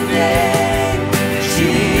holy name,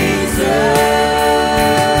 Jesus.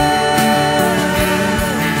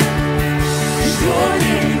 Your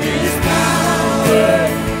name is power.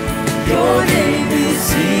 Your name is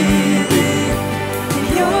healing.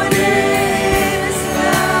 Your name is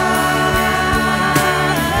life.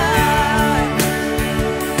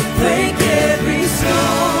 Break every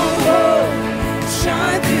stronghold.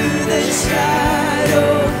 Shine through the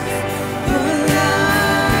shadows. Burn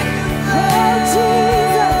like a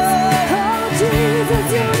Jesus, your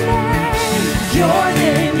name. Your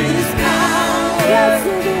name is power. Yes,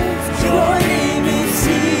 it is. Your name is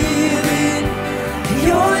healing.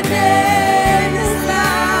 Your name is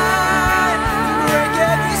life. Break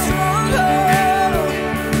every stronghold.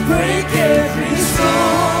 Break every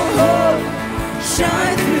stronghold.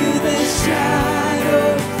 Shine through the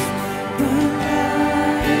shadows. Burn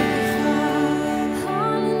like a fire.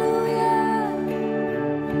 Hallelujah.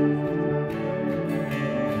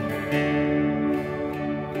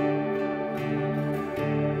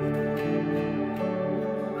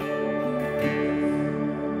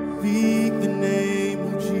 Speak the name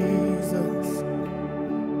of Jesus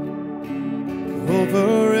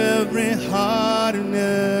over every heart and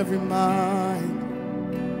every mind.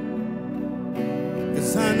 'Cause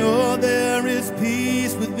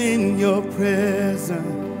in your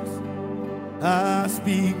presence, I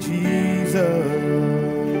speak Jesus.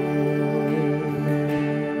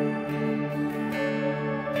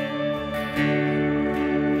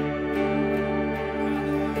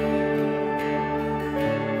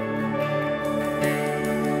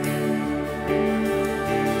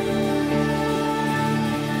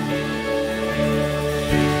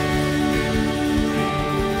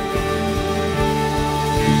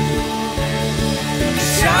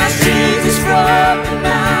 From the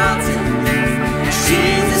mountain,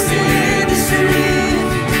 Jesus in the street,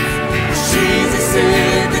 Jesus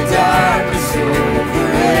in the darkness over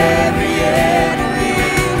every enemy,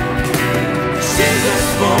 Jesus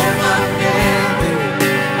for my family,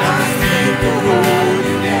 I speak the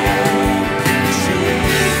holy name,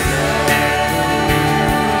 Jesus.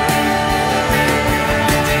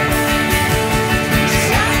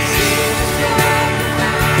 Shout Jesus from the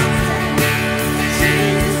mountain,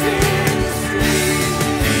 Jesus in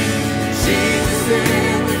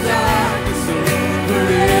in the darkness over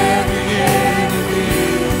every enemy,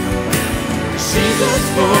 Jesus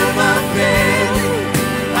for my family,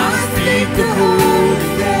 I speak the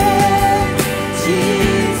holy name,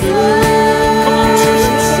 Jesus. Come on, church,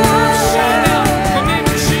 shout out the name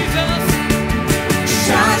of Jesus.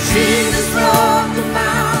 Shout Jesus from the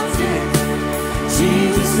mountain,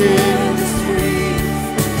 Jesus in the street,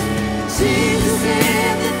 Jesus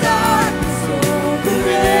in the darkness over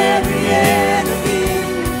every enemy,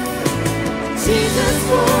 Jesus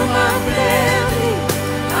for my family,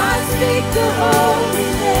 I speak the holy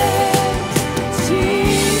name,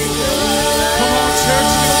 Jesus. Come on,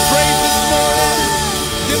 church, give him praise this morning.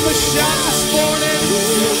 Give him a shout this morning.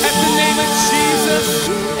 At the name of Jesus,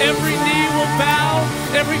 every knee will bow,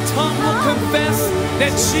 every tongue will confess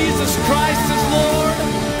that Jesus Christ is Lord.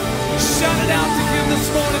 Shout it out to him this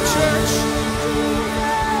morning, church.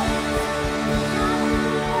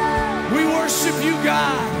 We worship you,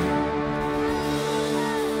 God.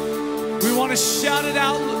 We want to shout it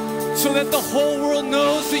out so that the whole world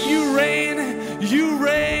knows that you reign, you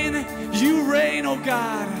reign, you reign, oh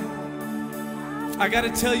God. I got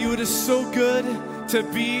to tell you, it is so good to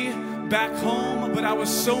be back home, but I was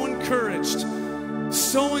so encouraged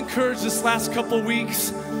this last couple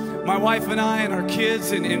weeks. My wife and I and our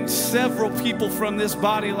kids and several people from this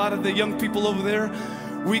body, a lot of the young people over there,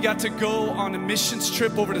 we got to go on a missions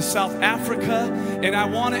trip over to South Africa, and I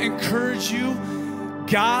want to encourage you,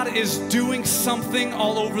 God is doing something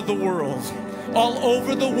all over the world. All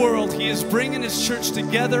over the world, he is bringing his church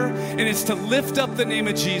together, and it's to lift up the name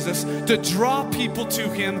of Jesus, to draw people to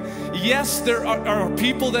him. Yes, there are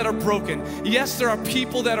people that are broken. Yes, there are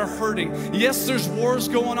people that are hurting. Yes, there's wars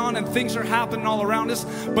going on and things are happening all around us.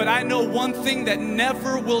 But I know one thing that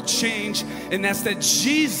never will change, and that's that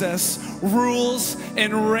Jesus rules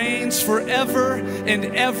and reigns forever and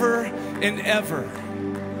ever and ever.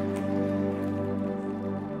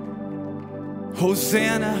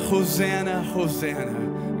 Hosanna, Hosanna,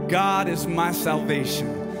 Hosanna. God is my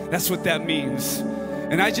salvation. That's what that means.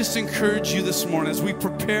 And I just encourage you this morning as we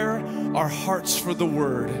prepare our hearts for the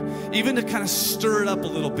word, even to kind of stir it up a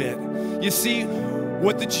little bit. You see,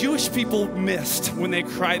 what the Jewish people missed when they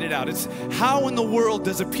cried it out, it's how in the world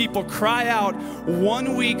does a people cry out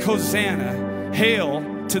 1 week, Hosanna, hail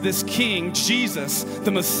to this King, Jesus, the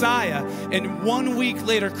Messiah, and 1 week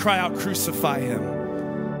later cry out, crucify him?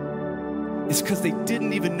 It's because they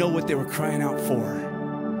didn't even know what they were crying out for.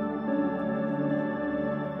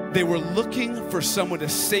 They were looking for someone to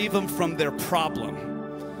save them from their problem.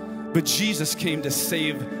 But Jesus came to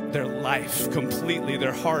save their life completely,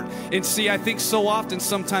 their heart. And see, I think so often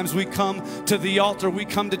sometimes we come to the altar, we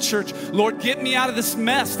come to church, Lord, get me out of this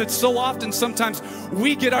mess that so often sometimes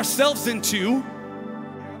we get ourselves into,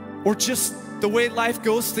 or just the way life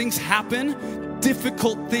goes, things happen,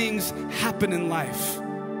 difficult things happen in life.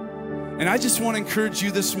 And I just want to encourage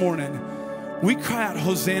you this morning, we cry out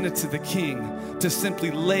Hosanna to the King, to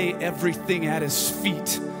simply lay everything at his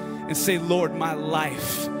feet and say, Lord, my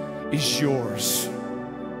life is yours.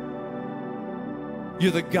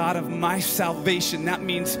 You're the God of my salvation. That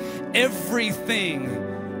means everything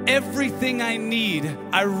I need,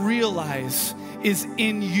 I realize is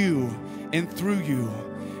in you and through you.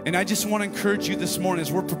 And I just want to encourage you this morning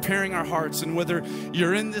as we're preparing our hearts, and whether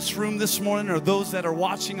you're in this room this morning or those that are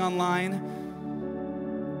watching online,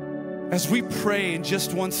 as we pray in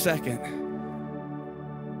just 1 second,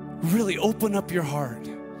 really open up your heart.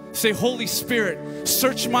 Say, Holy Spirit,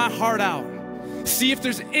 search my heart out. See if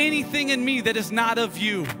there's anything in me that is not of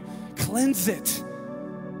you. Cleanse it.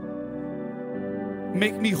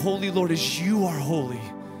 Make me holy, Lord, as you are holy.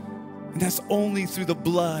 And that's only through the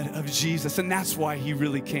blood of Jesus, and that's why he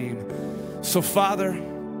really came. So Father,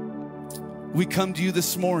 we come to you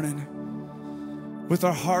this morning with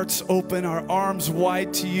our hearts open, our arms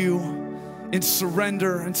wide to you in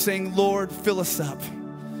surrender and saying, Lord, fill us up.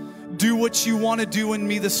 Do what you want to do in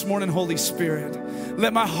me this morning, Holy Spirit.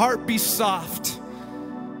 Let my heart be soft.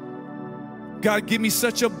 God, give me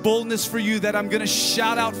such a boldness for you that I'm going to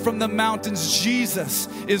shout out from the mountains, Jesus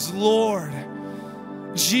is Lord.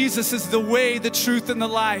 Jesus is the way, the truth, and the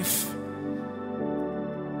life.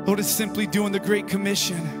 Lord, it's simply doing the Great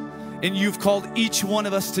Commission. And you've called each one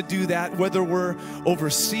of us to do that, whether we're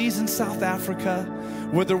overseas in South Africa,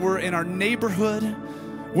 whether we're in our neighborhood,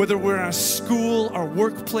 whether we're in our school, our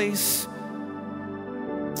workplace.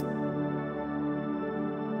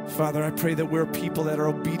 Father, I pray that we're people that are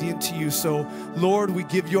obedient to you. So, Lord, we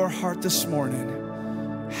give you our heart this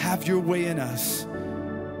morning. Have your way in us.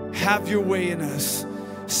 Have your way in us.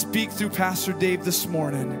 Speak through Pastor Dave this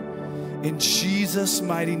morning. In Jesus'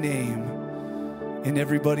 mighty name. And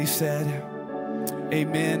everybody said,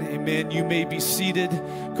 amen, amen. You may be seated.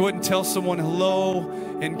 Go ahead and tell someone hello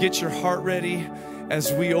and get your heart ready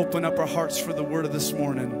as we open up our hearts for the word of this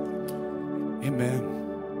morning. Amen.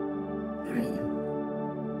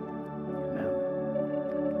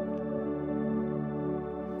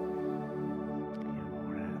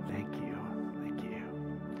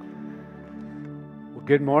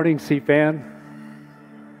 Good morning, CFAN.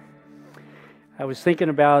 I was thinking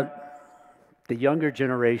about the younger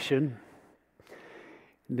generation.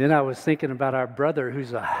 And then I was thinking about our brother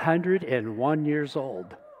who's 101 years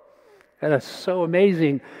old. That is so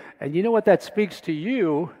amazing. And you know what that speaks to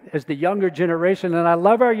you as the younger generation? And I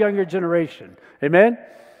love our younger generation. Amen?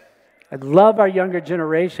 I love our younger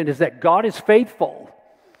generation is that God is faithful.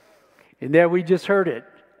 And there we just heard it.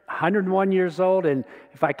 101 years old, and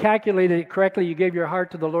if I calculated it correctly, you gave your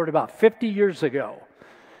heart to the Lord about 50 years ago,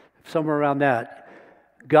 somewhere around that.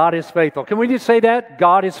 God is faithful. Can we just say that?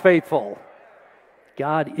 God is faithful.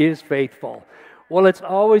 God is faithful. Well, it's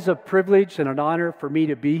always a privilege and an honor for me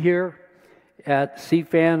to be here at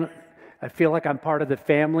CFAN. I feel like I'm part of the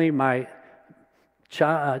family. My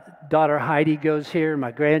daughter Heidi goes here.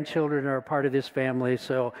 My grandchildren are a part of this family.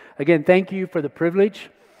 So again, thank you for the privilege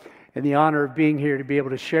and the honor of being here to be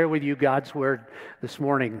able to share with you God's Word this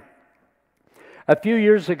morning. A few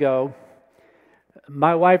years ago,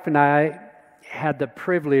 my wife and I had the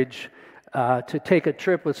privilege to take a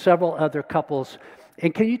trip with several other couples.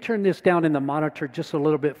 And can you turn this down in the monitor just a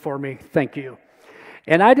little bit for me? Thank you.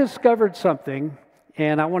 And I discovered something,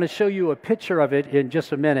 and I want to show you a picture of it in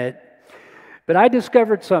just a minute. But I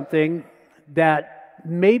discovered something that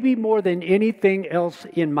maybe more than anything else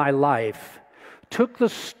in my life took the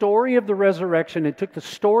story of the resurrection and took the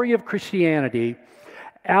story of Christianity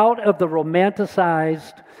out of the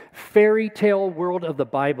romanticized fairy tale world of the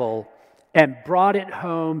Bible and brought it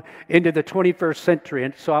home into the 21st century.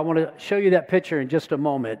 And so I want to show you that picture in just a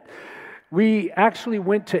moment. We actually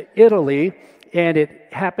went to Italy, and it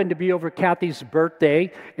happened to be over Kathy's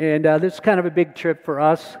birthday, and this is kind of a big trip for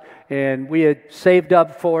us, and we had saved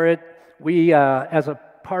up for it. We, as a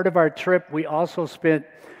part of our trip, we also spent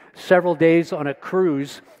several days on a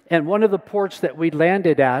cruise, and one of the ports that we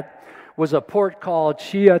landed at was a port called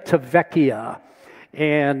Civitavecchia.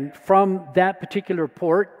 And from that particular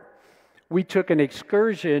port, we took an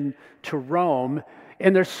excursion to Rome.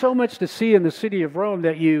 And there's so much to see in the city of Rome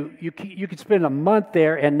that you could spend a month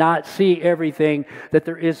there and not see everything that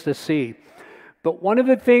there is to see. But one of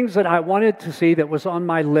the things that I wanted to see that was on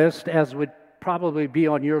my list, as would probably be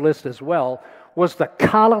on your list as well, was the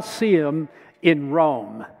Colosseum in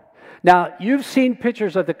Rome. Now, you've seen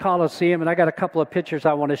pictures of the Colosseum, and I got a couple of pictures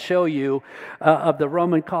I want to show you of the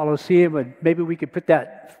Roman Colosseum, and maybe we could put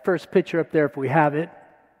that first picture up there if we have it.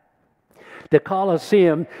 The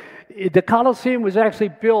Colosseum was actually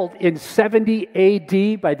built in 70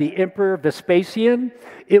 AD by the Emperor Vespasian.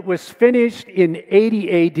 It was finished in 80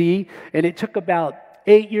 AD, and it took about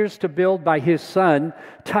 8 years to build by his son,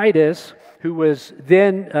 Titus, who was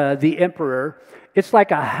then the emperor. It's like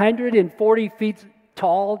 140 feet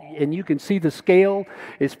tall, and you can see the scale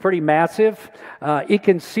is pretty massive. It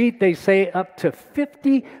can seat, they say, up to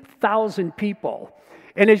 50,000 people.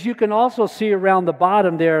 And as you can also see around the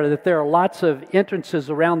bottom there, that there are lots of entrances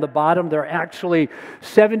around the bottom. There are actually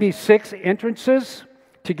 76 entrances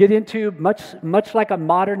to get into, much like a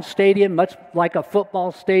modern stadium, much like a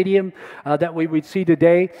football stadium that we would see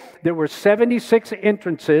today. There were 76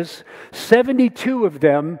 entrances. 72 of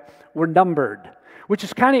them were numbered, which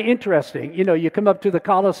is kind of interesting. You know, you come up to the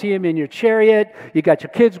Colosseum in your chariot, you got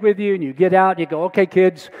your kids with you, and you get out, and you go, okay,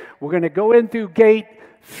 kids, we're going to go in through gate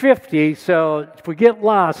 50. So if we get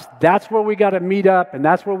lost, that's where we got to meet up, and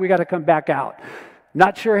that's where we got to come back out.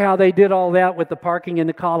 Not sure how they did all that with the parking in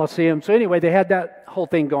the Colosseum. So anyway, they had that whole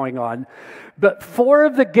thing going on. But 4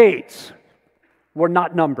 of the gates were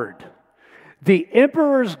not numbered. The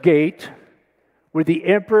Emperor's Gate, where the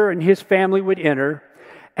emperor and his family would enter,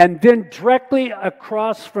 and then directly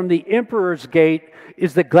across from the Emperor's Gate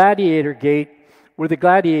is the Gladiator Gate, where the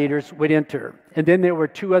gladiators would enter. And then there were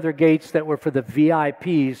 2 other gates that were for the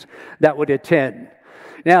VIPs that would attend.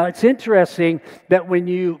 Now, it's interesting that when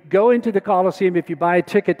you go into the Colosseum, if you buy a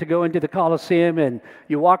ticket to go into the Colosseum and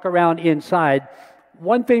you walk around inside,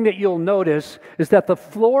 one thing that you'll notice is that the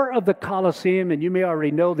floor of the Colosseum, and you may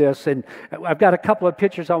already know this, and I've got a couple of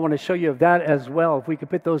pictures I want to show you of that as well, if we could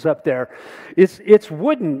put those up there. It's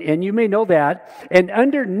wooden, and you may know that. And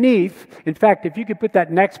underneath, in fact, if you could put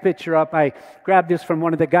that next picture up, I grabbed this from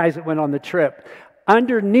one of the guys that went on the trip.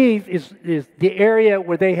 Underneath is the area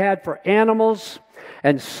where they had for animals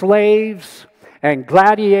and slaves and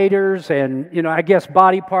gladiators and, I guess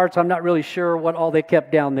body parts. I'm not really sure what all they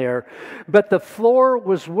kept down there. But the floor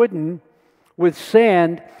was wooden with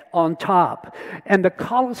sand on top. And the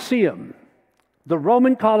Colosseum, the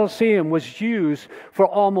Roman Colosseum, was used for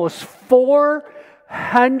almost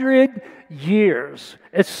 400 years,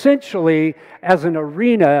 essentially as an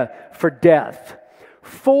arena for death.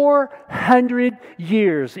 400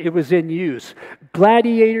 years it was in use.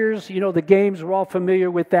 Gladiators, the games, we're all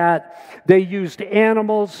familiar with that. They used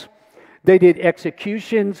animals. They did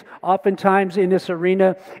executions oftentimes in this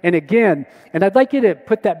arena. And again, and I'd like you to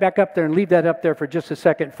put that back up there and leave that up there for just a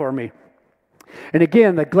second for me. And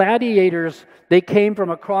again, the gladiators, they came from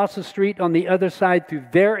across the street on the other side through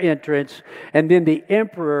their entrance, and then the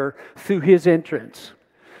emperor through his entrance.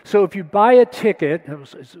 So if you buy a ticket,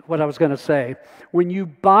 that's what I was going to say, when you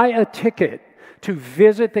buy a ticket to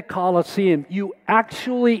visit the Colosseum, you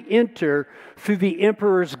actually enter through the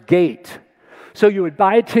Emperor's Gate. So you would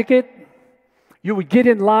buy a ticket, you would get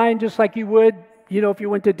in line just like you would, if you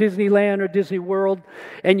went to Disneyland or Disney World,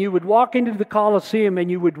 and you would walk into the Colosseum and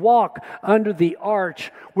you would walk under the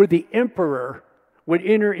arch where the Emperor would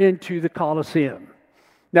enter into the Colosseum.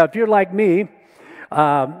 Now, if you're like me,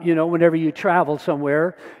 whenever you travel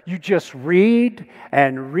somewhere, you just read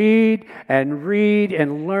and read and read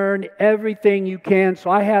and learn everything you can. So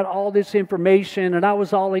I had all this information and I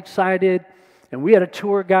was all excited, and we had a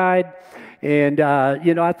tour guide, and,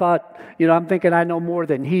 I thought, I'm thinking I know more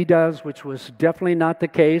than he does, which was definitely not the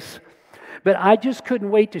case. But I just couldn't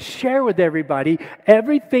wait to share with everybody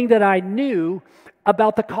everything that I knew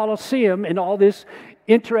about the Colosseum and all this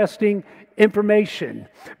interesting information.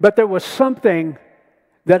 But there was something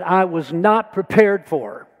that I was not prepared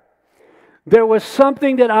for. There was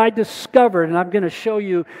something that I discovered, and I'm going to show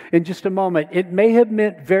you in just a moment. It may have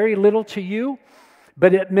meant very little to you,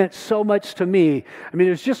 but it meant so much to me. I mean,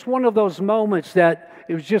 it was just one of those moments that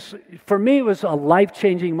it was just, for me, it was a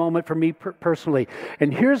life-changing moment for me personally.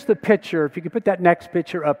 And here's the picture. If you could put that next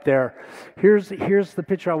picture up there. Here's the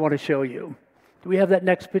picture I want to show you. Do we have that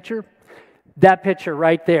next picture? That picture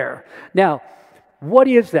right there. Now, what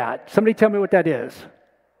is that? Somebody tell me what that is.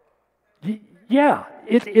 Yeah,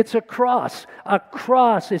 it's a cross. A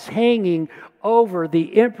cross is hanging over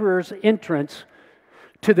the emperor's entrance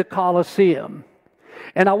to the Colosseum.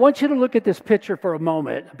 And I want you to look at this picture for a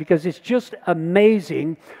moment because it's just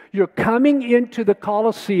amazing. You're coming into the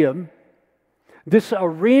Colosseum, this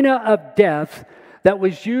arena of death that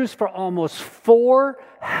was used for almost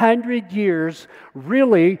 400 years,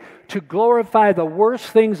 really to glorify the worst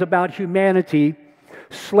things about humanity: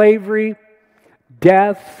 slavery,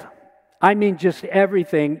 death. I mean, just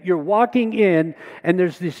everything. You're walking in, and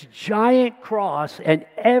there's this giant cross, and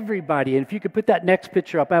everybody, and if you could put that next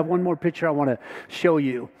picture up, I have one more picture I want to show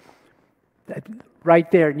you.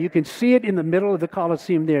 Right there, and you can see it in the middle of the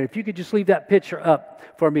Colosseum there. If you could just leave that picture up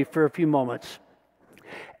for me for a few moments.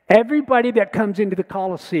 Everybody that comes into the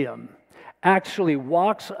Colosseum actually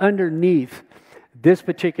walks underneath this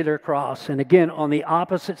particular cross. And again, on the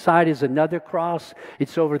opposite side is another cross.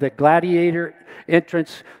 It's over the gladiator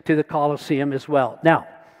entrance to the Colosseum as well. Now,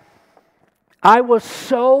 I was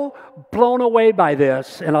so blown away by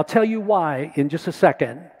this, and I'll tell you why in just a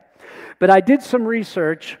second. But I did some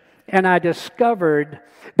research, and I discovered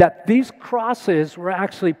that these crosses were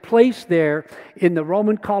actually placed there in the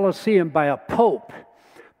Roman Colosseum by a pope.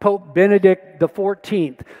 Pope Benedict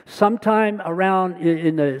XIV, sometime around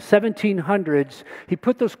in the 1700s, he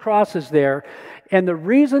put those crosses there. And the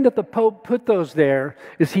reason that the Pope put those there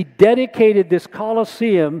is he dedicated this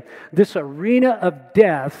Colosseum, this arena of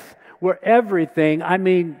death, where everything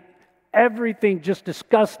just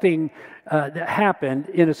disgusting that happened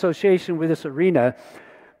in association with this arena.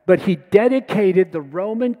 but he dedicated the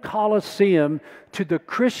Roman Colosseum to the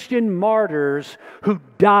Christian martyrs who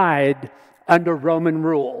died under Roman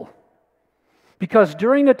rule. Because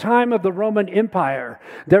during the time of the Roman Empire,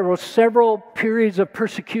 there were several periods of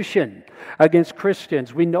persecution against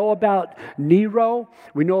Christians. We know about Nero.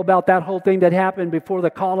 We know about that whole thing that happened before the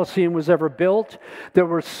Colosseum was ever built. There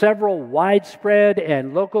were several widespread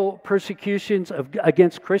and local persecutions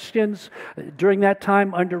against Christians during that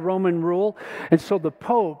time under Roman rule. And so the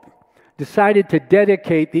Pope decided to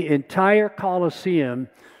dedicate the entire Colosseum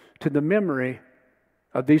to the memory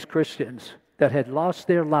of these Christians that had lost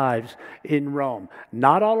their lives in Rome.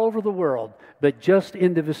 Not all over the world, but just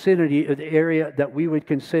in the vicinity of the area that we would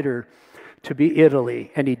consider to be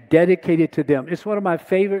Italy. And he dedicated to them. It's one of my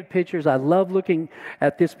favorite pictures. I love looking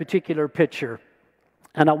at this particular picture.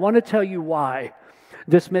 And I want to tell you why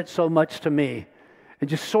this meant so much to me. It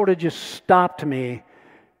just sort of stopped me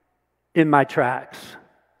in my tracks.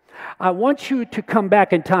 I want you to come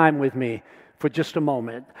back in time with me for just a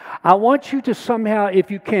moment. I want you to somehow,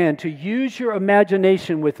 if you can, to use your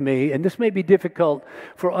imagination with me, and this may be difficult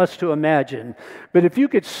for us to imagine, but if you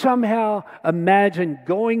could somehow imagine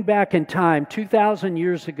going back in time 2,000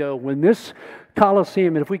 years ago when this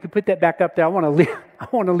Colosseum, and if we could put that back up there, I want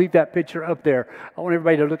to leave that picture up there. I want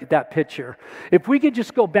everybody to look at that picture. If we could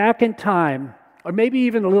just go back in time, or maybe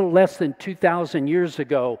even a little less than 2,000 years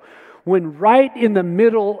ago, when right in the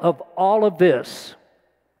middle of all of this,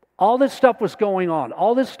 all this stuff was going on.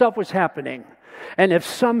 All this stuff was happening. And if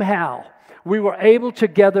somehow we were able to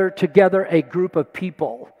gather together a group of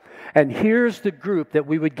people, and here's the group that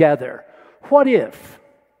we would gather. What if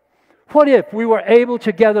we were able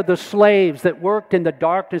to gather the slaves that worked in the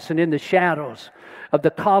darkness and in the shadows of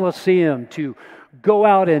the Colosseum to go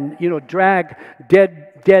out and, drag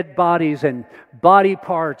dead bodies and body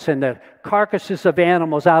parts and the carcasses of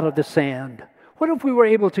animals out of the sand? What if we were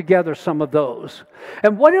able to gather some of those?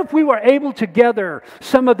 And what if we were able to gather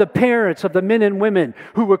some of the parents of the men and women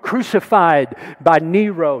who were crucified by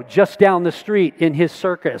Nero just down the street in his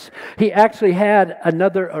circus? He actually had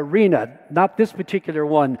another arena, not this particular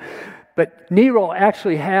one, but Nero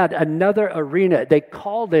actually had another arena. They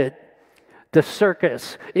called it the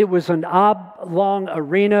circus. It was an oblong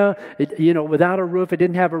arena, without a roof. It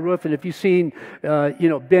didn't have a roof. And if you've seen,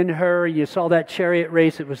 Ben-Hur, you saw that chariot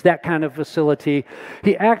race. It was that kind of facility.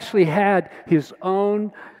 He actually had his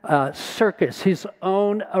own circus, his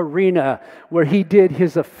own arena where he did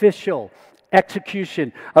his official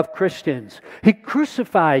execution of Christians. He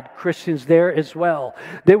crucified Christians there as well.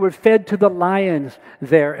 They were fed to the lions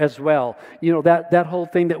there as well. That whole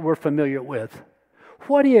thing that we're familiar with.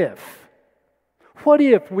 What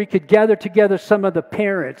if we could gather together some of the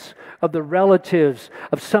parents of the relatives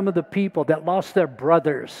of some of the people that lost their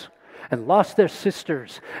brothers and lost their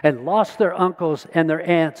sisters and lost their uncles and their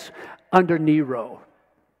aunts under Nero?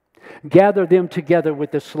 Gather them together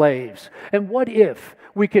with the slaves. And what if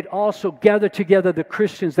we could also gather together the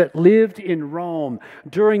Christians that lived in Rome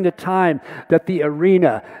during the time that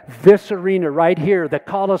this arena right here, the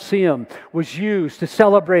Colosseum, was used to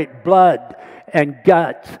celebrate blood and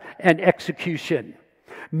guts and execution.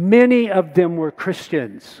 Many of them were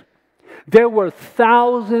Christians. There were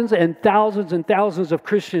thousands and thousands and thousands of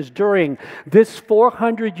Christians during this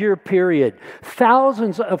 400-year period.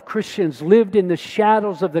 Thousands of Christians lived in the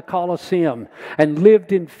shadows of the Colosseum and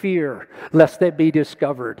lived in fear lest they be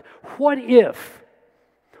discovered. What if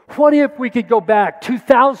we could go back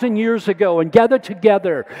 2,000 years ago and gather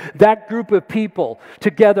together that group of people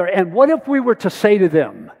together, and what if we were to say to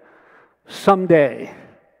them, someday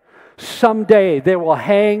there will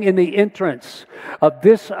hang in the entrance of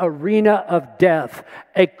this arena of death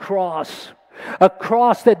a cross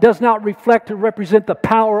that does not reflect or represent the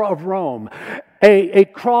power of Rome, a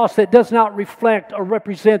cross that does not reflect or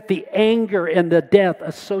represent the anger and the death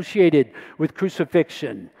associated with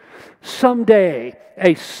crucifixion. Someday,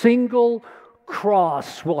 a single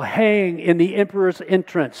cross will hang in the emperor's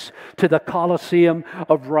entrance to the Colosseum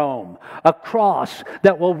of Rome. A cross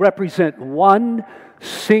that will represent one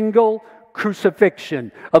single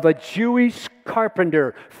crucifixion of a Jewish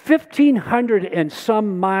carpenter 1,500 and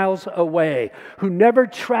some miles away, who never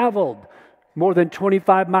traveled more than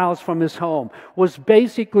 25 miles from his home, was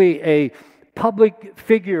basically a public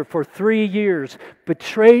figure for 3 years,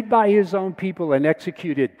 betrayed by his own people and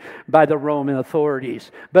executed by the Roman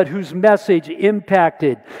authorities, but whose message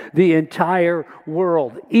impacted the entire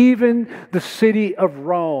world, even the city of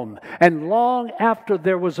Rome. And long after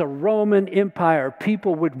there was a Roman Empire,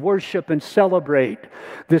 people would worship and celebrate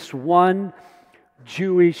this one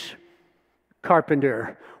Jewish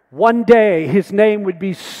carpenter. One day his name would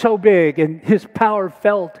be so big and his power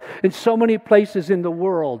felt in so many places in the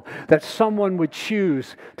world that someone would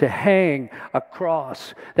choose to hang a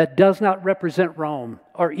cross that does not represent Rome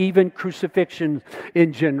or even crucifixion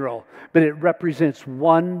in general, but it represents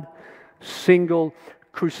one single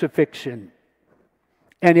crucifixion.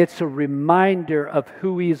 And it's a reminder of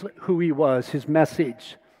who he was, his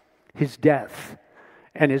message, his death,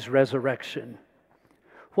 and his resurrection.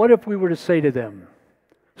 What if we were to say to them,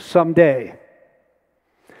 someday,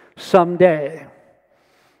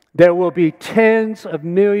 there will be tens of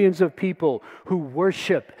millions of people who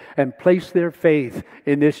worship and place their faith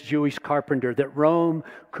in this Jewish carpenter that Rome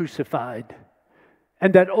crucified.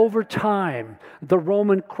 And that over time, the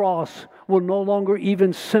Roman cross will no longer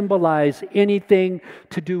even symbolize anything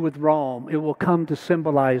to do with Rome. It will come to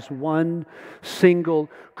symbolize one single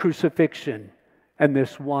crucifixion and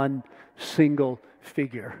this one single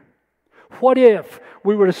figure. What if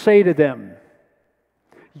we were to say to them,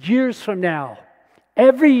 years from now,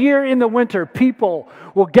 every year in the winter, people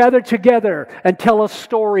will gather together and tell a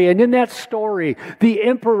story. And in that story, the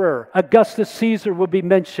emperor, Augustus Caesar, will be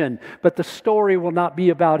mentioned. But the story will not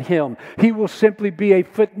be about him. He will simply be a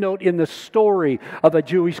footnote in the story of a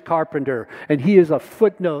Jewish carpenter. And he is a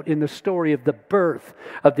footnote in the story of the birth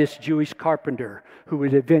of this Jewish carpenter who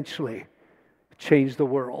would eventually change the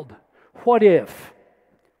world. What if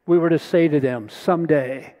we were to say to them,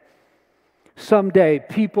 someday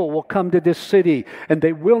people will come to this city and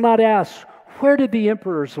they will not ask, where did the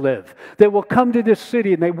emperors live? They will come to this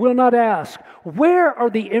city and they will not ask, where are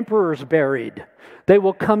the emperors buried? They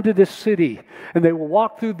will come to this city and they will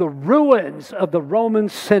walk through the ruins of the Roman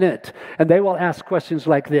Senate and they will ask questions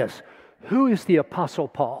like this. Who is the Apostle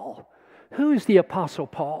Paul? Who is the Apostle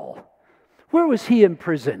Paul? Where was he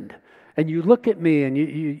imprisoned? And you look at me and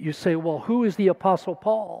you say, well, who is the Apostle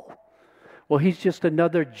Paul? Well, he's just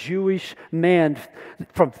another Jewish man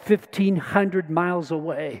from 1,500 miles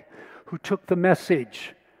away who took the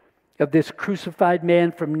message of this crucified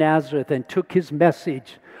man from Nazareth and took his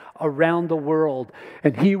message around the world.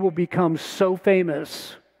 And he will become so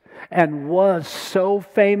famous and was so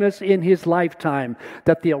famous in his lifetime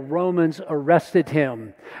that the Romans arrested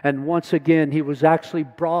him. And once again, he was actually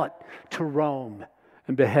brought to Rome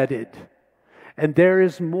and beheaded. And there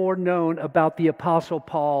is more known about the Apostle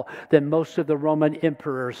Paul than most of the Roman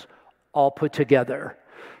emperors all put together.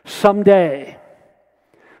 Someday,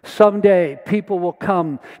 people will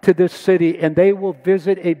come to this city and they will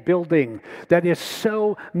visit a building that is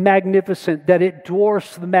so magnificent that it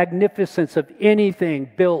dwarfs the magnificence of anything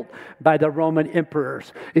built by the Roman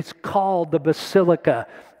emperors. It's called the Basilica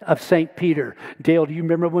of St. Peter. Dale, do you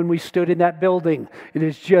remember when we stood in that building? It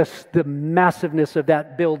is just the massiveness of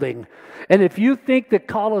that building. And if you think the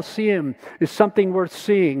Colosseum is something worth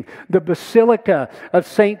seeing, the Basilica of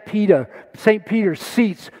St. Peter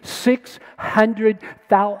seats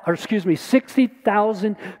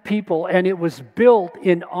 60,000 people, and it was built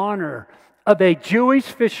in honor of a Jewish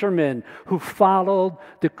fisherman who followed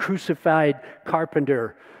the crucified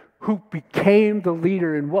carpenter, who became the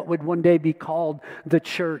leader in what would one day be called the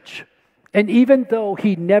church. And even though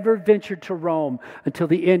he never ventured to Rome until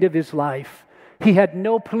the end of his life, he had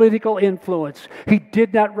no political influence. He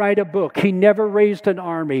did not write a book. He never raised an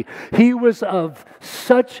army. He was of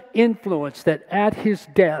such influence that at his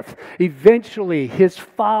death, eventually his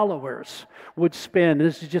followers would spend,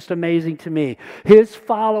 this is just amazing to me, his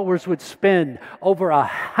followers would spend over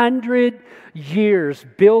 100 years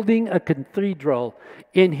building a cathedral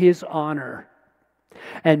in his honor.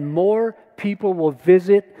 And more people will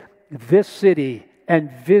visit this city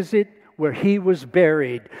and visit where he was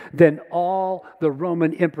buried than all the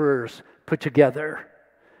Roman emperors put together.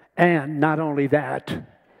 And not only that,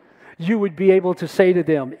 you would be able to say to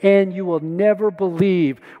them, and you will never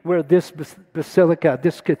believe where this basilica,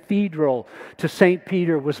 this cathedral to St.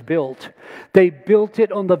 Peter was built. They built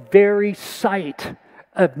it on the very site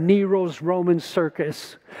of Nero's Roman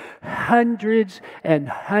circus. Hundreds and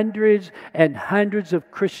hundreds and hundreds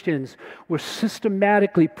of Christians were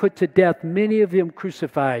systematically put to death, many of them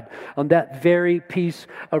crucified on that very piece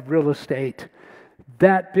of real estate.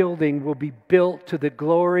 That building will be built to the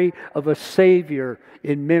glory of a Savior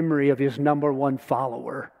in memory of his number one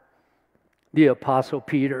follower, the Apostle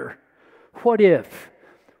Peter. What if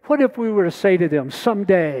we were to say to them,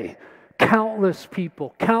 someday, countless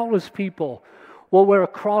people will wear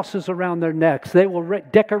crosses around their necks. They will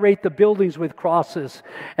decorate the buildings with crosses.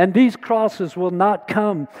 And these crosses will not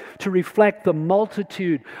come to reflect the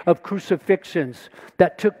multitude of crucifixions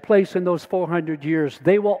that took place in those 400 years.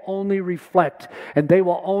 They will only reflect, and they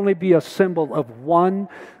will only be a symbol of one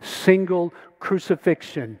single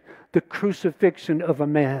crucifixion the crucifixion of a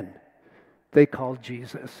man they called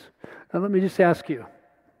Jesus. Now let me just ask you,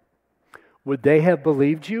 would they have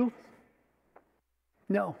believed you?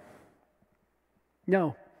 No.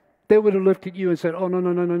 No. They would have looked at you and said, oh,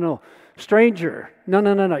 no. Stranger,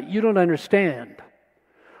 no. You don't understand.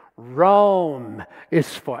 Rome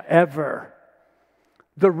is forever.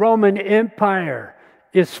 The Roman Empire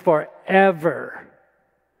is forever.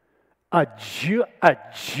 A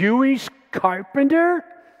Jewish carpenter?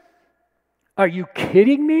 Are you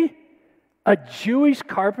kidding me? A Jewish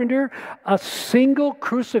carpenter? A single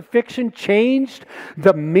crucifixion changed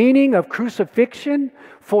the meaning of crucifixion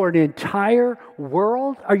for an entire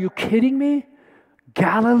world? Are you kidding me?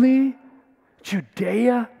 Galilee?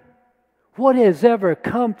 Judea? What has ever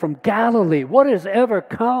come from Galilee? What has ever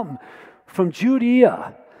come from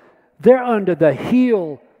Judea? They're under the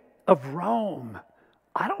heel of Rome.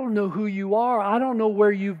 I don't know who you are. I don't know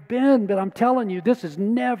where you've been, but I'm telling you, this is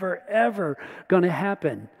never, ever going to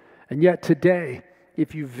happen. And yet today,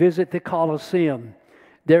 if you visit the Colosseum,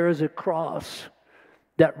 there is a cross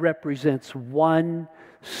that represents one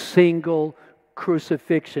single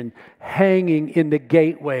crucifixion hanging in the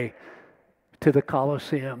gateway to the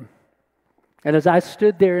Colosseum. And as I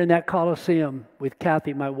stood there in that Colosseum with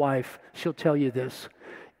Kathy, my wife, she'll tell you this.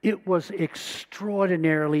 It was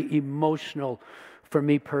extraordinarily emotional for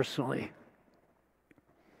me personally.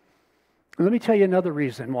 And let me tell you another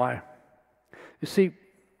reason why. You see,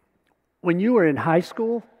 when you were in high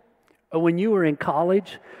school or when you were in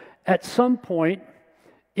college, at some point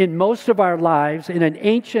in most of our lives, in an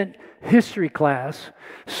ancient history class,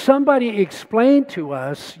 somebody explained to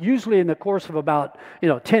us, usually in the course of about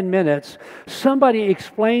 10 minutes, somebody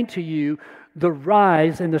explained to you the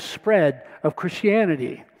rise and the spread of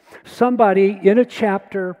Christianity. Somebody in a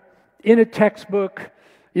chapter, in a textbook,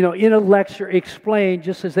 in a lecture explained,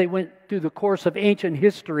 just as they went through the course of ancient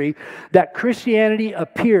history, that Christianity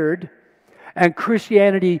appeared and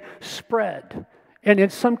Christianity spread. And in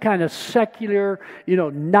some kind of secular,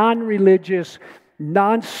 non-religious,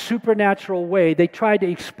 non-supernatural way, they tried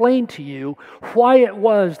to explain to you why it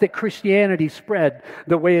was that Christianity spread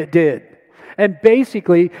the way it did. And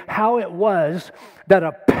basically how it was that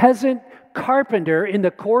a peasant carpenter in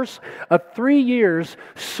the course of 3 years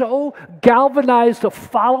so galvanized a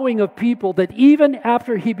following of people that even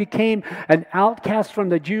after he became an outcast from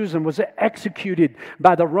the Jews and was executed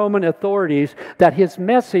by the Roman authorities, that his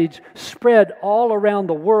message spread all around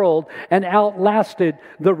the world and outlasted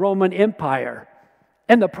the Roman Empire.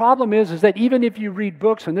 And the problem is that even if you read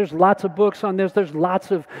books, and there's lots of books on this, there's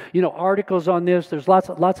lots of articles on this, there's lots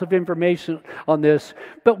of information on this,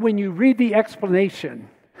 but when you read the explanations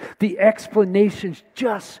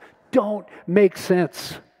just don't make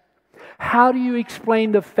sense. How do you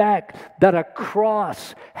explain the fact that a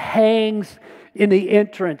cross hangs in the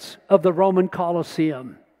entrance of the Roman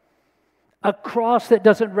Colosseum? A cross that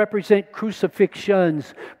doesn't represent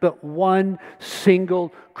crucifixions, but one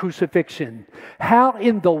single crucifixion. How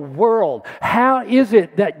in the world, how is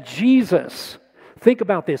it that Jesus, think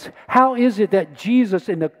about this, how is it that Jesus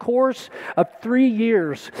in the course of 3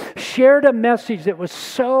 years shared a message that was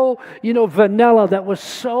so, vanilla, that was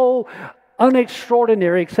so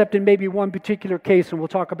unextraordinary, except in maybe one particular case, and we'll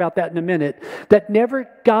talk about that in a minute, that never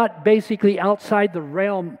got basically outside the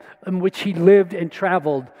realm in which he lived and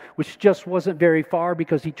traveled, which just wasn't very far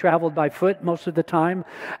because he traveled by foot most of the time.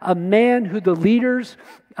 A man who the leaders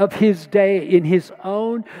of his day in his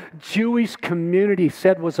own Jewish community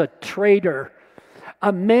said was a traitor.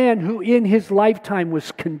 A man who in his lifetime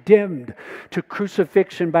was condemned to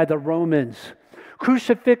crucifixion by the Romans.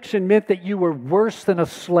 Crucifixion meant that you were worse than a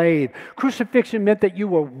slave. Crucifixion meant that you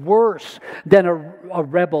were worse than a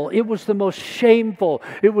rebel. It was the most shameful,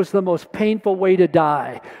 it was the most painful way to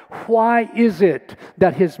die. Why is it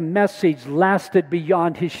that his message lasted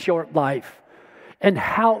beyond his short life? And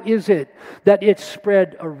how is it that it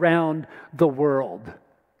spread around the world?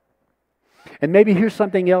 And maybe here's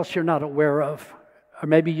something else you're not aware of, or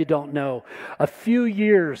maybe you don't know. A few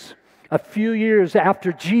years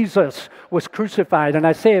after Jesus was crucified, and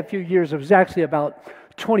I say a few years, it was actually about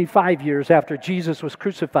 25 years after Jesus was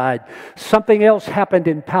crucified, something else happened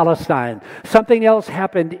in Palestine. Something else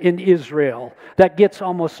happened in Israel that gets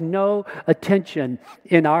almost no attention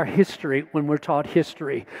in our history when we're taught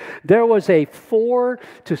history. There was a 4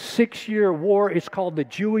 to 6 year war. It's called the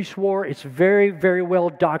Jewish War. It's very, very well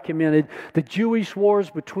documented. The Jewish wars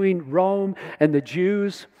between Rome and the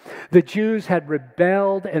Jews. The Jews had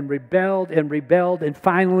rebelled, and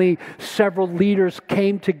finally several leaders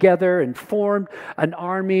came together and formed an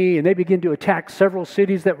army, and they began to attack several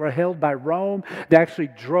cities that were held by Rome. They actually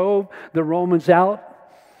drove the Romans out.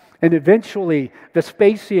 And eventually,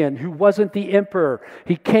 Vespasian, who wasn't the emperor,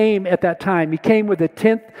 he came at that time. He came with the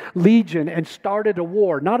 10th Legion and started a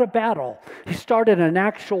war, not a battle. He started an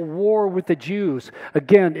actual war with the Jews.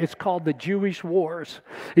 Again, it's called the Jewish Wars.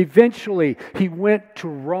 Eventually, he went to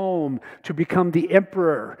Rome to become the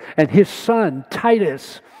emperor. And his son,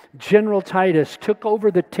 Titus, General Titus, took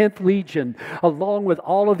over the 10th Legion along with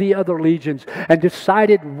all of the other legions and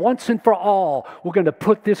decided once and for all, we're going to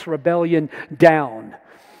put this rebellion down.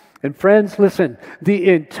 And friends, listen, the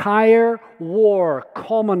entire war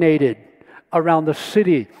culminated around the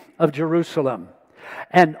city of Jerusalem.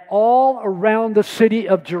 And all around the city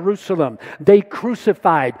of Jerusalem, they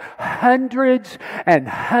crucified hundreds and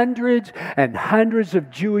hundreds and hundreds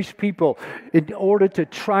of Jewish people in order to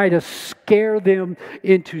try to scare them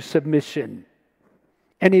into submission.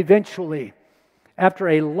 And eventually, after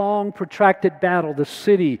a long, protracted battle, the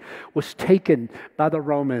city was taken by the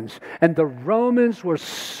Romans. And the Romans were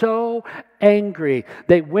so angry,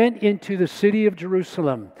 they went into the city of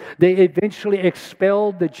Jerusalem. They eventually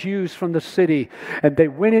expelled the Jews from the city. And they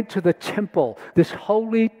went into the temple, this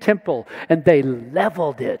holy temple, and they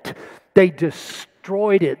leveled it. They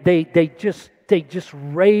destroyed it. They just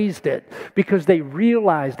razed it because they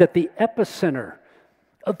realized that the epicenter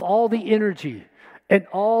of all the energy and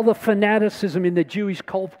all the fanaticism in the Jewish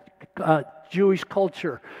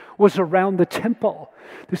culture was around the temple.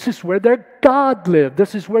 This is where their God lived.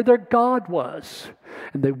 This is where their God was.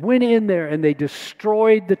 And they went in there and they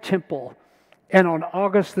destroyed the temple. And on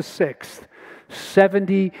August the 6th,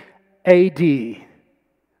 70 AD,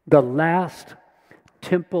 the last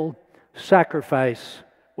temple sacrifice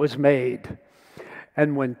was made.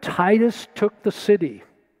 And when Titus took the city,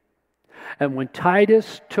 and when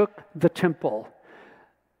Titus took the temple,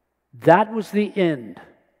 that was the end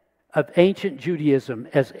of ancient Judaism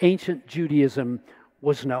as ancient Judaism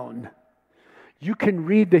was known. You can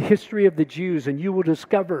read the history of the Jews and you will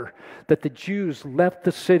discover that the Jews left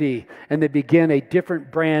the city and they began a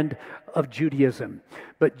different brand of Judaism.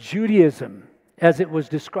 But Judaism, as it was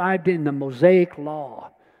described in the Mosaic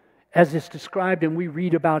Law, as it's described and we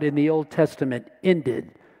read about in the Old Testament, ended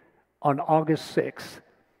on August 6th,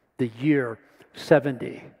 the year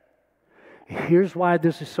 70. Here's why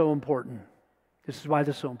this is so important. This is why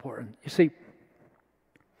this is so important. You see,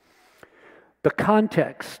 the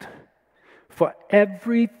context for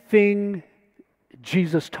everything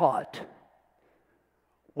Jesus taught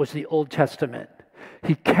was the Old Testament.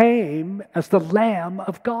 He came as the Lamb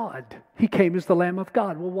of God. He came as the Lamb of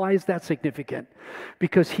God. Well, why is that significant?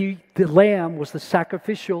 Because the Lamb was the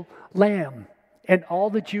sacrificial lamb. And all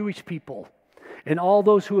the Jewish people and all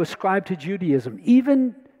those who ascribed to Judaism,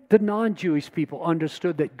 even the non-Jewish people,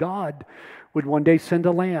 understood that God would one day send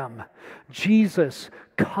a lamb. Jesus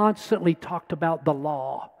constantly talked about the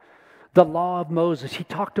law of Moses. He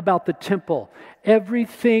talked about the temple.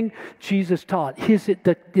 Everything Jesus taught,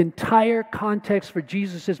 the entire context for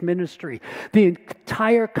Jesus' ministry, the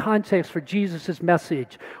entire context for Jesus'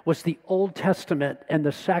 message was the Old Testament and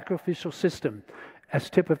the sacrificial system as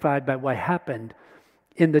typified by what happened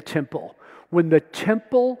in the temple. When the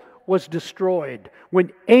temple was destroyed,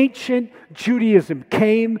 when ancient Judaism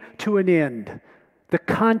came to an end, the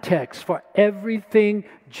context for everything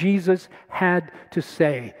Jesus had to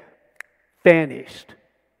say vanished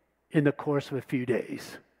in the course of a few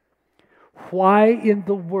days. Why in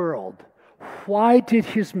the world? Why did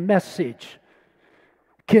his message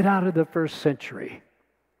get out of the first century?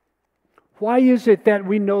 Why is it that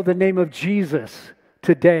we know the name of Jesus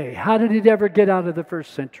today? How did it ever get out of the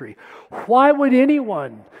first century? Why would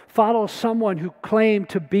anyone follow someone who claimed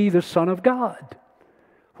to be the Son of God?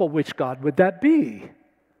 Well, which God would that be?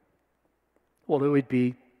 Well, it would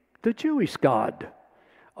be the Jewish God.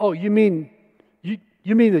 Oh, you mean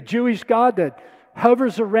the Jewish God that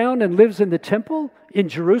hovers around and lives in the temple in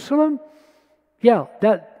Jerusalem? Yeah,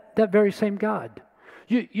 that very same God.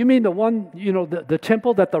 You mean the one, the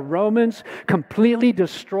temple that the Romans completely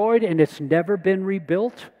destroyed and it's never been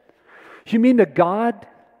rebuilt? You mean the God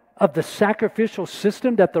of the sacrificial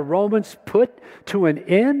system that the Romans put to an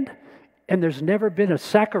end and there's never been a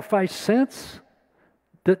sacrifice since?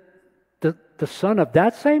 The Son of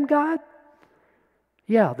that same God?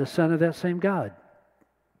 Yeah, the Son of that same God.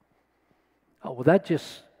 Oh, well,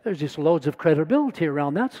 there's just loads of credibility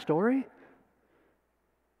around that story.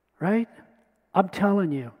 Right? I'm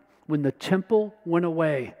telling you, when the temple went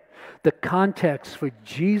away, the context for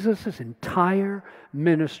Jesus' entire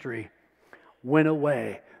ministry went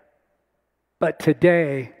away. But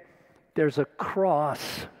today, there's a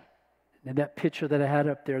cross. In that picture that I had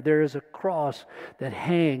up there is a cross that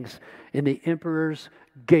hangs in the emperor's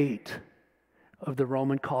gate of the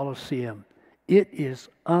Roman Colosseum It is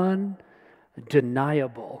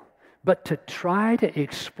undeniable. But to try to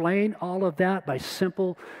explain all of that by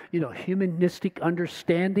simple, humanistic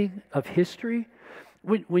understanding of history,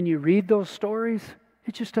 when you read those stories,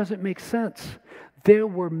 it just doesn't make sense. There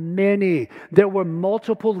were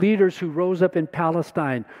multiple leaders who rose up in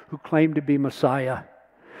Palestine who claimed to be Messiah.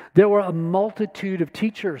 There were a multitude of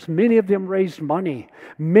teachers. Many of them raised money.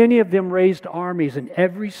 Many of them raised armies. And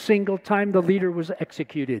every single time the leader was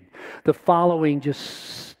executed, the following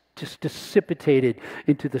just dissipated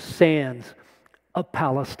into the sands of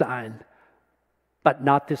Palestine. But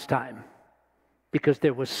not this time, because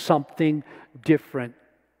there was something different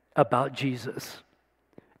about Jesus.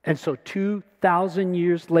 And so 2,000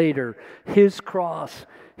 years later, his cross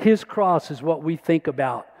is what we think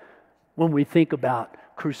about when we think about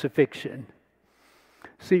crucifixion.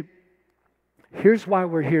 See, here's why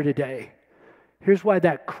we're here today. Here's why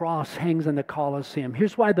that cross hangs in the Colosseum.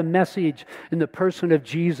 Here's why the message in the person of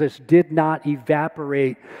Jesus did not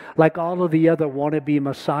evaporate like all of the other wannabe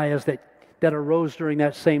messiahs that arose during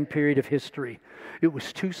that same period of history. It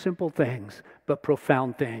was two simple things, but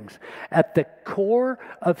profound things. At the core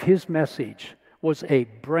of his message was a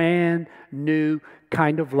brand new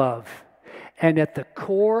kind of love. And at the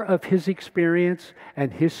core of his experience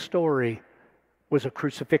and his story was a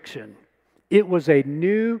crucifixion. It was a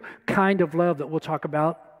new kind of love that we'll talk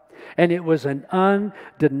about, and it was an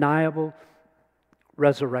undeniable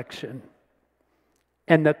resurrection.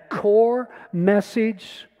 And the core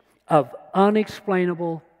message of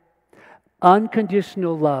unexplainable,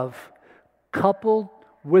 unconditional love coupled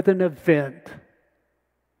with an event,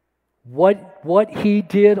 what he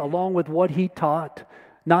did along with what he taught,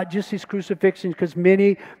 not just his crucifixion, because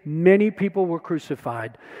many people were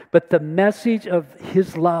crucified, but the message of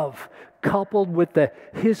his love coupled with the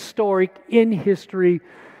historic, in history,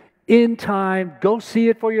 in time, go see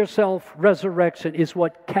it for yourself, resurrection is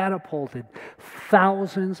what catapulted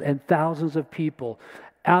thousands and thousands of people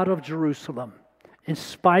out of Jerusalem, in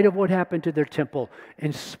spite of what happened to their temple,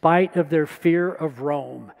 in spite of their fear of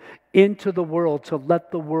Rome, into the world to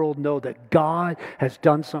let the world know that God has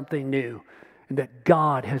done something new and that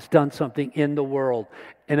God has done something in the world.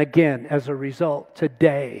 And again, as a result,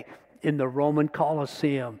 today in the Roman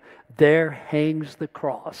Colosseum, there hangs the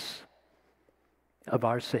cross of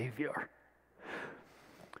our Savior.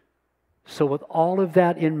 So with all of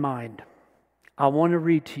that in mind, I want to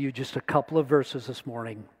read to you just a couple of verses this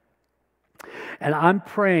morning. And I'm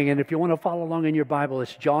praying, and if you want to follow along in your Bible,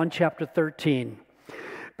 it's John chapter 13.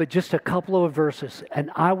 But just a couple of verses. And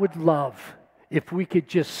I would love if we could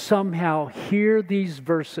just somehow hear these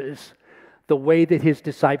verses the way that his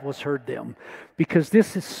disciples heard them. Because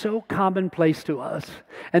this is so commonplace to us.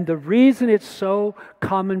 And the reason it's so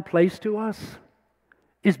commonplace to us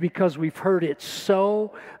is because we've heard it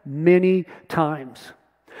so many times.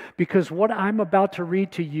 Because what I'm about to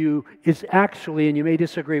read to you is actually, and you may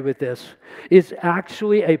disagree with this, is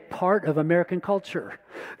actually a part of American culture.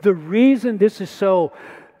 The reason this is so,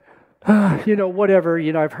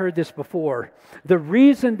 I've heard this before. The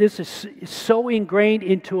reason this is so ingrained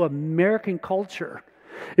into American culture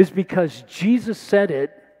is because Jesus said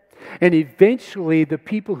it, and eventually the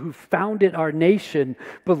people who founded our nation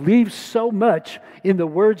believed so much in the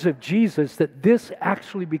words of Jesus that this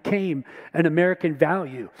actually became an American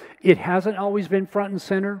value. It hasn't always been front and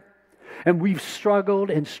center, and we've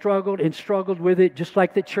struggled and struggled and struggled with it, just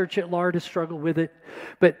like the church at large has struggled with it.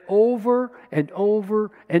 But over and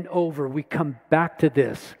over and over, we come back to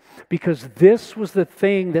this, because this was the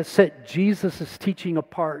thing that set Jesus' teaching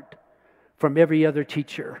apart from every other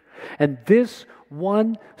teacher. And this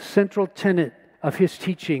one central tenet of his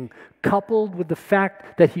teaching, coupled with the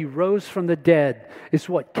fact that he rose from the dead, is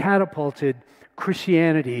what catapulted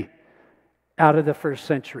Christianity out of the first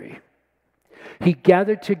century. He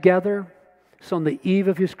gathered together, so on the eve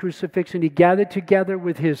of his crucifixion, he gathered together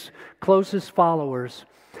with his closest followers.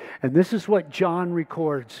 And this is what John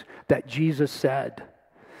records that Jesus said.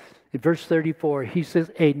 In verse 34, he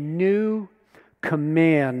says, "A new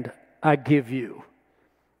command I give you."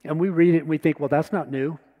 And we read it and we think, well, that's not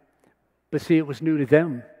new. But see, it was new to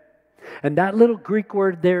them. And that little Greek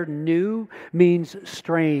word there, new, means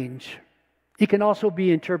strange. It can also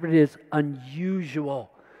be interpreted as unusual.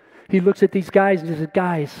 He looks at these guys and he says,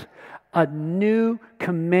 guys, a new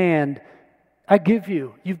command I give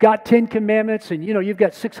you. You've got 10 commandments and, you've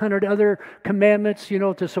got 600 other commandments,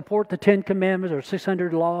 to support the 10 commandments or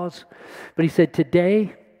 600 laws. But he said,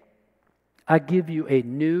 today, I give you a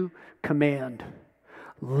new command.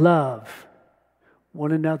 Love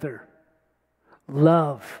one another.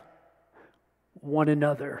 Love one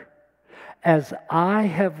another. as I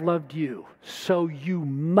have loved you, so you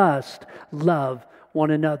must love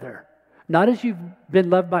one another. Not as you've been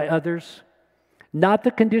loved by others, not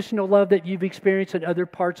the conditional love that you've experienced in other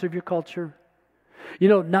parts of your culture. You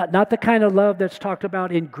know, not the kind of love that's talked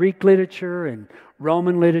about in Greek literature and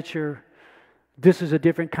Roman literature. This is a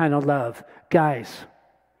different kind of love. Guys,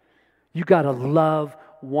 you got to love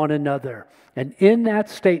one another. And in that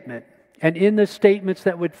statement, and in the statements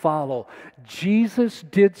that would follow, Jesus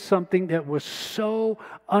did something that was so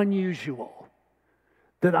unusual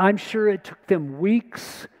that I'm sure it took them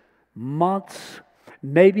weeks, months,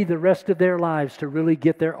 maybe the rest of their lives to really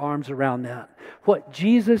get their arms around that. What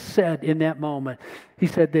Jesus said in that moment, he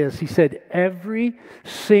said this, he said, every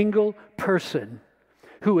single person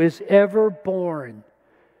who is ever born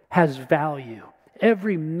has value.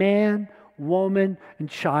 Every man, woman, and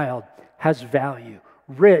child has value.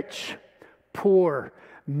 Rich, poor,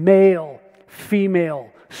 male,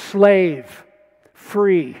 female, slave,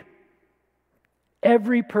 free.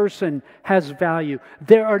 Every person has value.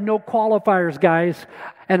 There are no qualifiers, guys.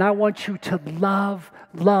 And I want you to love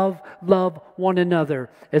one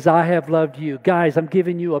another as I have loved you. Guys, I'm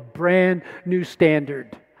giving you a brand new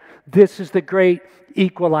standard. This is the great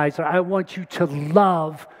equalizer. I want you to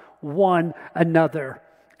love one another.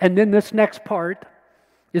 And then this next part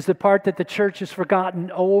is the part that the church has forgotten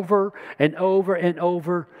over and over and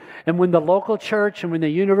over. And when the local church and when the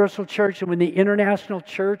universal church and when the international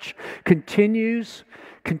church continues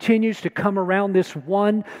to come around this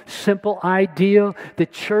one simple idea, the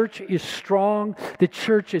church is strong, the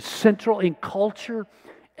church is central in culture,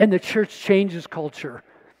 and the church changes culture.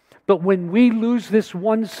 But when we lose this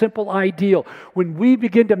one simple ideal, when we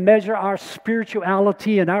begin to measure our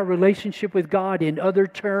spirituality and our relationship with God in other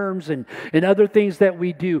terms and in other things that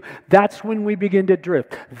we do, that's when we begin to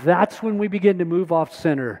drift. That's when we begin to move off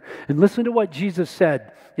center. And listen to what Jesus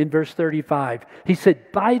said in verse 35. He said,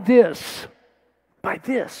 by this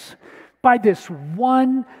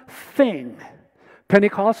one thing,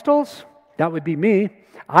 Pentecostals, that would be me.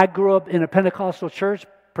 I grew up in a Pentecostal church,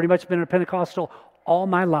 pretty much been a Pentecostal all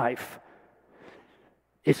my life.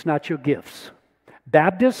 It's not your gifts.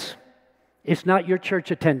 Baptists, it's not your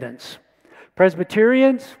church attendance.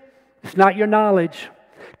 Presbyterians, it's not your knowledge.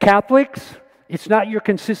 Catholics, it's not your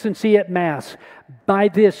consistency at Mass. By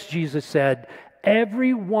this, Jesus said,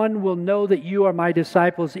 everyone will know that you are my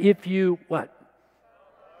disciples if you, what?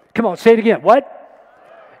 Come on, say it again. What?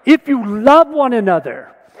 If you love one another.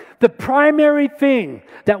 The primary thing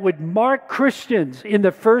that would mark Christians in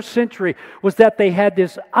the first century was that they had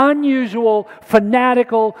this unusual,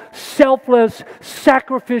 fanatical, selfless,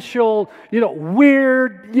 sacrificial,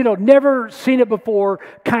 weird, never seen it before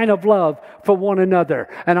kind of love for one another.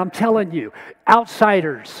 And I'm telling you,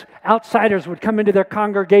 outsiders would come into their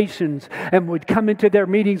congregations and would come into their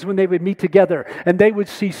meetings when they would meet together, and they would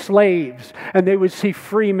see slaves, and they would see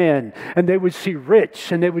free men, and they would see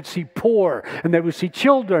rich, and they would see poor, and they would see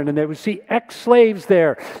children, and they would see ex-slaves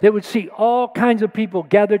there. They would see all kinds of people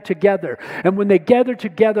gathered together. And when they gathered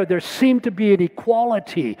together, there seemed to be an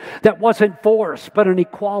equality that wasn't forced, but an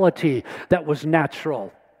equality that was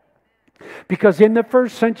natural. Because in the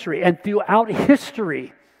first century and throughout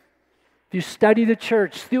history, if you study the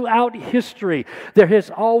church, throughout history, there has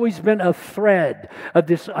always been a thread of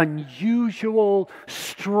this unusual,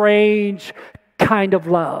 strange kind of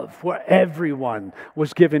love where everyone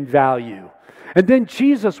was given value. And then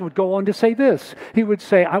Jesus would go on to say this. He would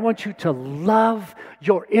say, I want you to love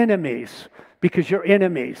your enemies because your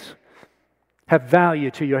enemies have value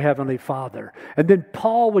to your Heavenly Father. And then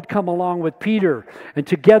Paul would come along with Peter, and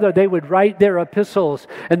together they would write their epistles,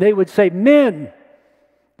 and they would say, men,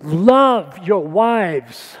 love your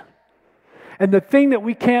wives. And the thing that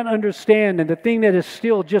we can't understand, and the thing that is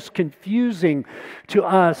still just confusing to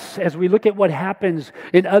us as we look at what happens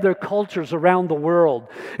in other cultures around the world,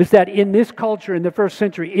 is that in this culture, in the first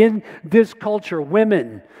century, in this culture,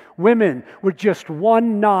 women were just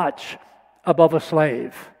one notch above a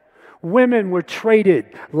slave. Women were traded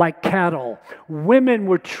like cattle. Women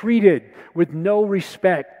were treated with no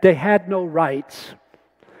respect. They had no rights.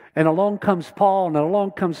 And along comes Paul and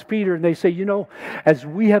along comes Peter, and they say, as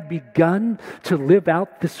we have begun to live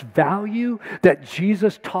out this value that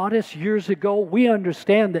Jesus taught us years ago, we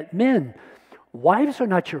understand that men, wives are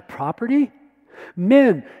not your property.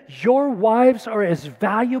 Men, your wives are as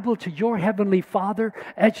valuable to your Heavenly Father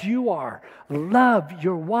as you are. Love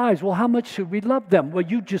your wives. Well, how much should we love them? Well,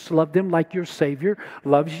 you just love them like your Savior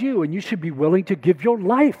loves you, and you should be willing to give your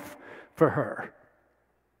life for her.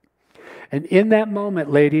 And in that moment,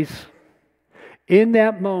 ladies, in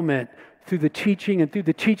that moment, through the teaching of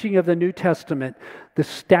the New Testament, the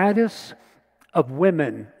status of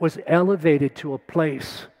women was elevated to a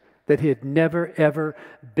place that it had never, ever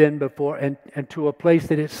been before, and to a place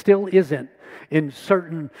that it still isn't in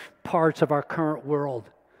certain parts of our current world.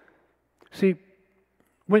 See,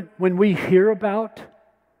 when we hear about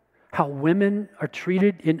how women are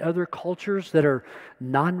treated in other cultures that are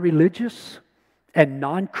non-religious and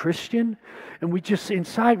non-Christian, and we just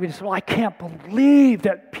inside, we just, well, I can't believe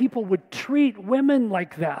that people would treat women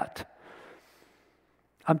like that.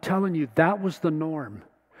 I'm telling you, that was the norm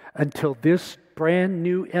until this brand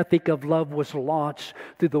new ethic of love was launched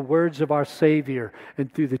through the words of our Savior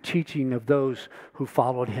and through the teaching of those who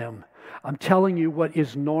followed Him. I'm telling you, what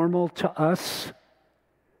is normal to us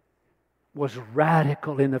was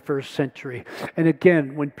radical in the first century. And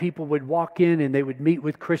again, when people would walk in and they would meet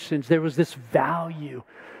with Christians, there was this value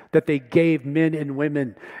that they gave men and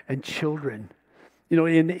women and children. You know,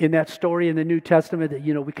 in that story in the New Testament that,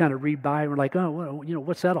 we kind of read by and we're like, oh, well,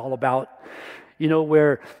 what's that all about?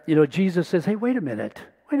 Where, Jesus says, hey, wait a minute.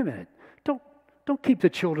 Don't keep the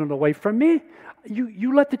children away from me.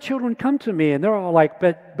 You let the children come to me. And they're all like,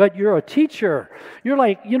 but you're a teacher. You're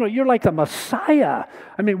like the Messiah.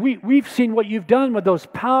 I mean, we've seen what you've done with those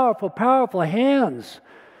powerful, powerful hands.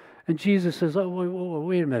 And Jesus says, oh,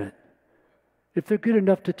 wait a minute. If they're good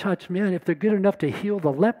enough to touch men, if they're good enough to heal the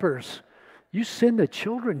lepers, you send the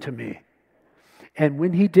children to me. And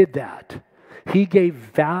when He did that, He gave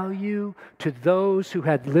value to those who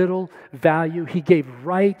had little value. He gave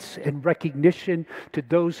rights and recognition to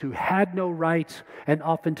those who had no rights and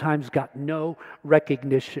oftentimes got no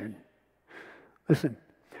recognition. Listen,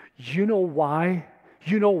 you know why?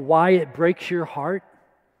 You know why it breaks your heart?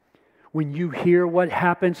 When you hear what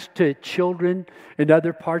happens to children in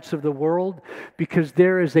other parts of the world? Because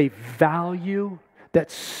there is a value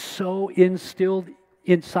that's so instilled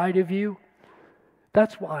inside of you.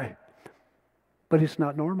 That's why. But it's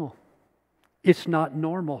not normal. It's not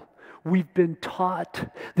normal. We've been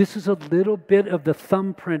taught. This is a little bit of the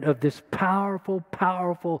thumbprint of this powerful,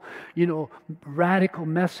 powerful, radical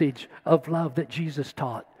message of love that Jesus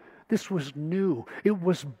taught. This was new. It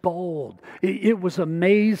was bold. It was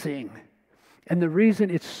amazing. And the reason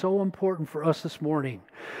it's so important for us this morning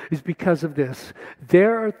is because of this.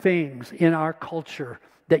 There are things in our culture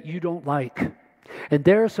that you don't like. And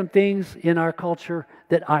there are some things in our culture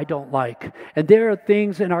that I don't like. And there are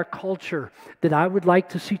things in our culture that I would like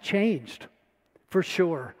to see changed, for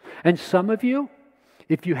sure. And some of you,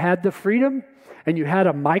 if you had the freedom and you had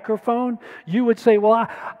a microphone, you would say, well,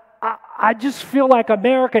 I just feel like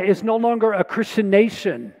America is no longer a Christian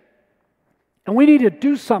nation. And we need to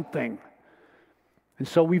do something. And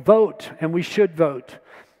so we vote, and we should vote.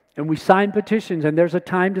 And we sign petitions, and there's a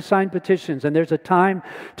time to sign petitions, and there's a time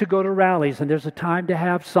to go to rallies, and there's a time to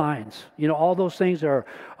have signs. All those things are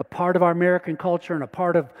a part of our American culture and a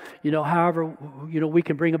part of, however, we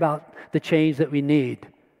can bring about the change that we need.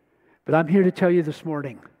 But I'm here to tell you this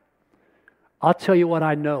morning, I'll tell you what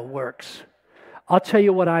I know works. I'll tell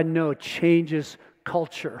you what I know changes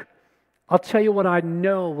culture. I'll tell you what I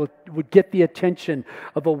know would get the attention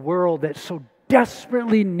of a world that so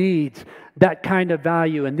desperately needs that kind of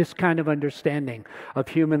value and this kind of understanding of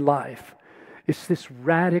human life. It's this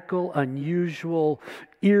radical, unusual,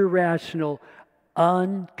 irrational,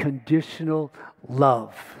 unconditional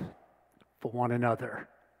love for one another.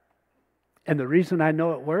 And the reason I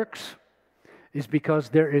know it works is because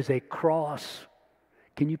there is a cross.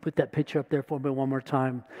 Can you put that picture up there for me one more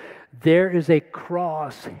time? There is a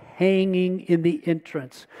cross hanging in the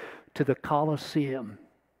entrance to the Colosseum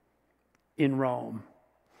in Rome.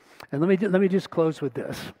 And let me just close with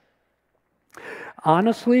this.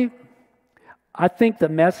 Honestly, I think the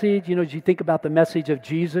message, as you think about the message of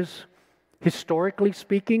Jesus, historically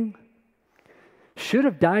speaking, should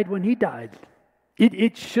have died when He died.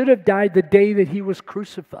 It should have died the day that He was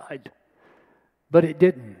crucified. But it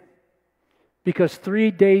didn't. Because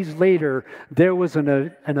 3 days later, there was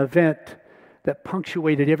an event that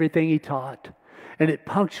punctuated everything He taught. And it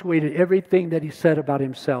punctuated everything that He said about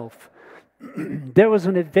Himself. There was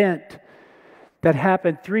an event that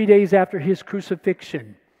happened 3 days after His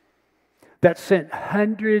crucifixion that sent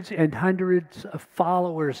hundreds and hundreds of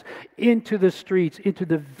followers into the streets, into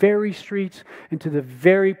the very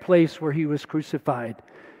place where He was crucified.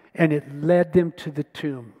 And it led them to the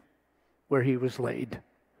tomb where He was laid.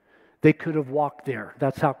 They could have walked there.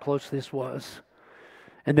 That's how close this was.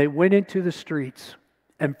 And they went into the streets.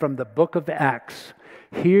 And from the book of Acts,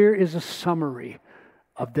 here is a summary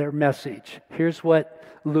of their message. Here's what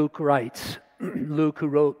Luke writes. Luke, who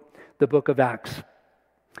wrote the book of Acts.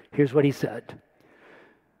 Here's what he said.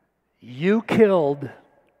 You killed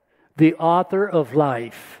the author of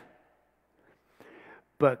life,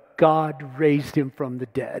 but God raised him from the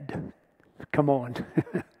dead. Come on.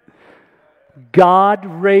 God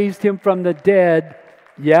raised him from the dead.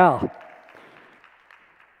 Yeah.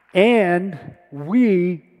 And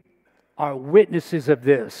we are witnesses of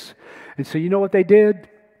this. And so you know what they did?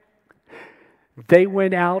 They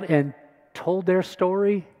went out and told their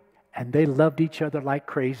story, and they loved each other like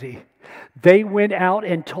crazy. They went out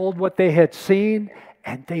and told what they had seen,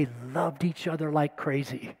 and they loved each other like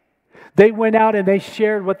crazy. They went out and they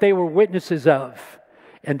shared what they were witnesses of,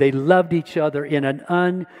 and they loved each other in an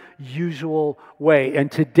unusual way.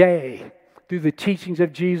 And today, through the teachings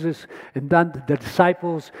of Jesus and then the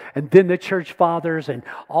disciples and then the church fathers and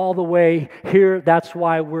all the way here, that's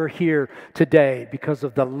why we're here today, because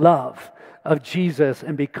of the love of Jesus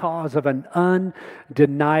and because of an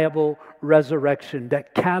undeniable resurrection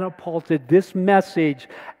that catapulted this message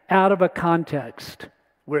out of a context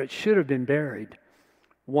where it should have been buried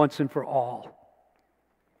once and for all.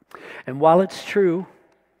 And while it's true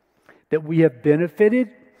that we have benefited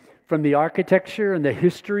from the architecture and the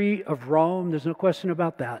history of Rome, there's no question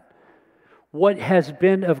about that. What has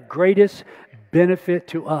been of greatest benefit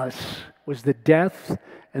to us was the death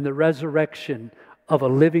and the resurrection of a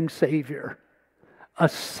living Savior. A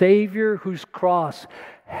Savior whose cross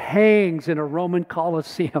hangs in a Roman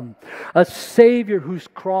Colosseum. A Savior whose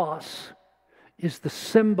cross is the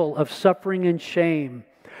symbol of suffering and shame,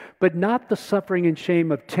 but not the suffering and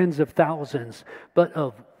shame of tens of thousands, but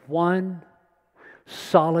of one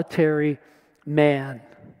solitary man.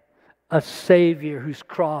 A Savior whose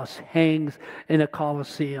cross hangs in a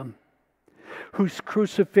Colosseum, whose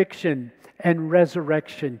crucifixion and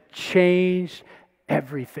resurrection changed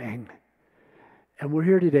everything. And we're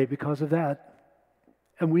here today because of that.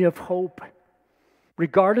 And we have hope.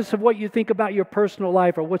 Regardless of what you think about your personal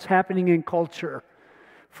life or what's happening in culture,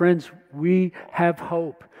 friends, we have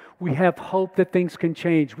hope. We have hope that things can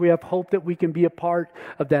change. We have hope that we can be a part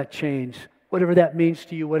of that change, whatever that means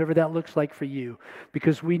to you, whatever that looks like for you.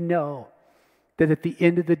 Because we know that at the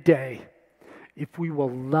end of the day, if we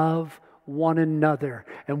will love one another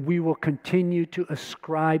and we will continue to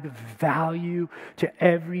ascribe value to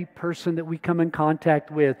every person that we come in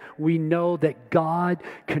contact with, we know that God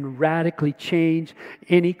can radically change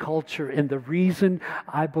any culture. And the reason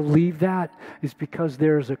I believe that is because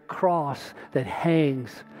there is a cross that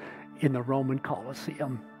hangs in the Roman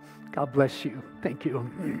Colosseum. God bless you. Thank you.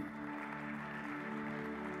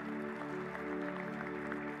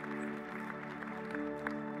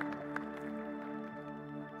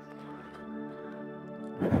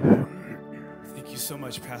 Thank you so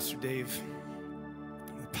much, Pastor Dave.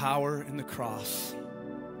 The power in the cross.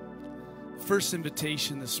 First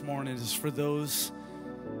invitation this morning is for those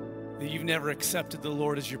that you've never accepted the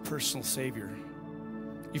Lord as your personal Savior.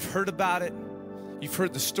 You've heard about it. You've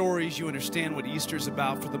heard the stories. You understand what Easter is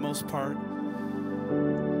about for the most part.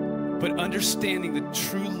 But understanding the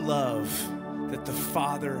true love that the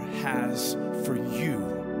Father has for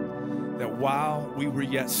you, that while we were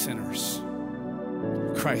yet sinners,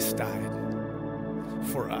 Christ died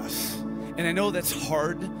for us. And I know that's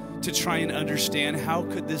hard to try and understand. How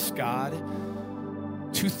could this God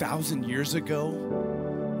 2,000 years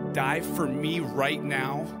ago die for me right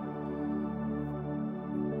now?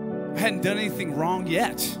 I hadn't done anything wrong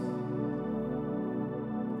yet.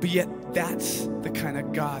 But yet that's the kind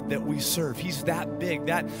of God that we serve. He's that big,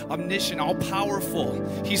 that omniscient,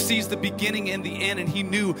 all-powerful. He sees the beginning and the end, and he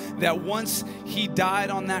knew that once he died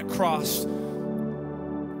on that cross,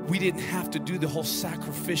 we didn't have to do the whole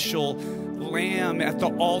sacrificial lamb at the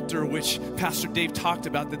altar, which Pastor Dave talked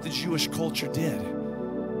about, that the Jewish culture did.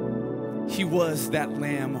 He was that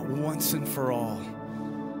lamb once and for all,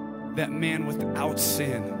 that man without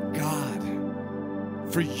sin,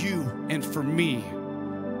 God, for you and for me,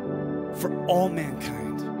 for all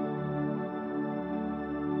mankind.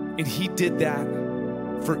 And he did that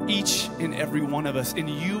for each and every one of us. And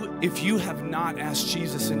you, if you have not asked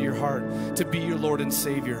Jesus in your heart to be your Lord and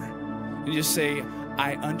Savior, and you say,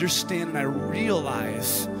 I understand and I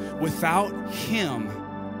realize without him,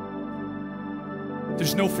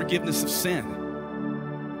 there's no forgiveness of sin.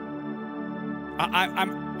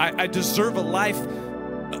 I deserve a life,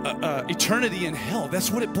 eternity in hell.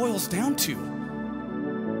 That's what it boils down to.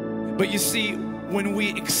 But you see, when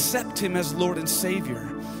we accept him as Lord and Savior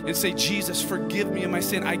and say, Jesus, forgive me of my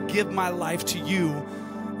sin, I give my life to you,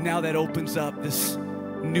 now that opens up this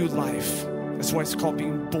new life. That's why it's called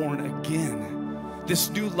being born again. This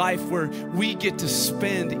new life where we get to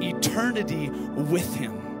spend eternity with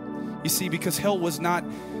him. You see, because hell was not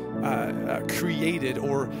created,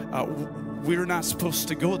 or we're not supposed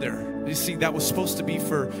to go there. You see, that was supposed to be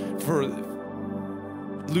for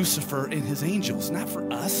Lucifer and his angels, not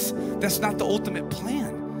for us. That's not the ultimate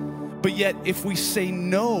plan. But yet, if we say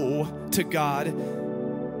no to God,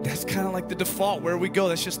 that's kind of like the default where we go.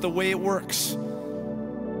 That's just the way it works.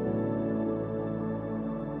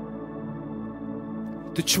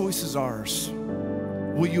 The choice is ours.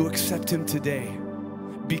 Will you accept him today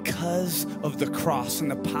because of the cross and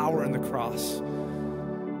the power in the cross?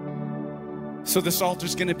 So this altar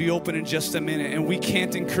is going to be open in just a minute, and we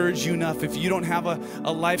can't encourage you enough. If you don't have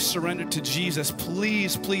a life surrendered to Jesus,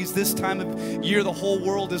 please, please, this time of year, the whole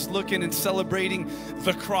world is looking and celebrating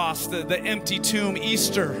the cross, the empty tomb,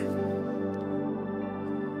 Easter.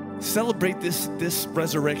 Celebrate this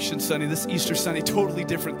Resurrection Sunday, this Easter Sunday, totally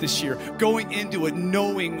different this year. Going into it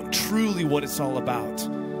knowing truly what it's all about.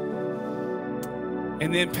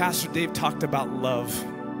 And then Pastor Dave talked about love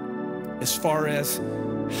as far as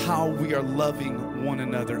how we are loving one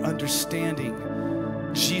another, understanding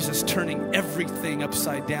Jesus turning everything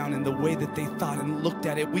upside down in the way that they thought and looked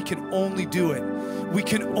at it. We can only do it. We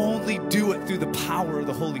can only do it through the power of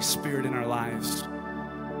the Holy Spirit in our lives.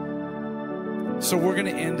 So we're going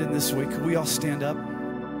to end in this way. Could we all stand up?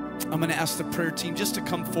 I'm going to ask the prayer team just to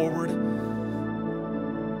come forward.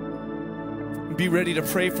 Be ready to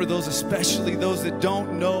pray for those, especially those that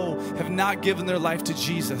don't know, have not given their life to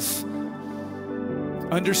Jesus.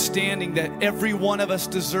 Understanding that every one of us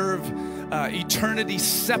deserve eternity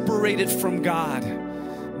separated from God.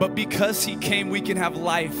 But because he came, we can have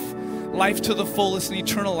life to the fullest and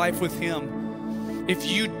eternal life with him. If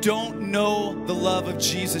you don't know the love of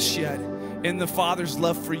Jesus yet and the Father's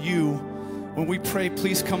love for you, when we pray,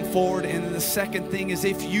 please come forward. And the second thing is,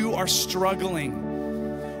 if you are struggling,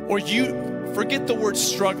 or you forget the word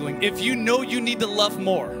struggling, if you know you need to love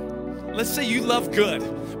more, let's say you love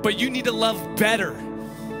good, but you need to love better.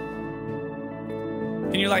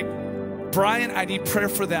 And you're like, Brian, I need prayer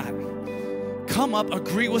for that. Come up,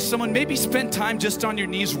 agree with someone, maybe spend time just on your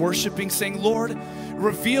knees worshiping, saying, Lord,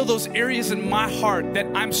 reveal those areas in my heart that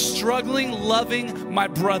I'm struggling loving my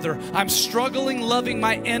brother. I'm struggling loving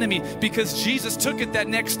my enemy, because Jesus took it that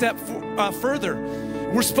next step further.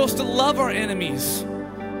 We're supposed to love our enemies.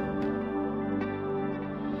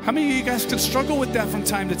 How many of you guys could struggle with that from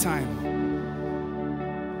time to time?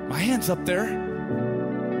 My hand's up there.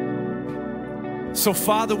 So,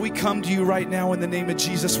 Father, we come to you right now in the name of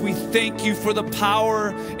Jesus. We thank you for the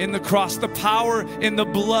power in the cross, the power in the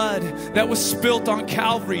blood that was spilt on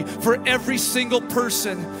Calvary for every single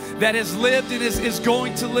person that has lived and is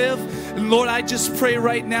going to live. And Lord, I just pray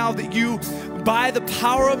right now that you, by the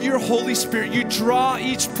power of your Holy Spirit, you draw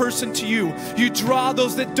each person to you. You draw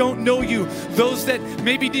those that don't know you, those that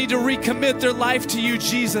maybe need to recommit their life to you,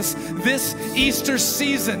 Jesus. This Easter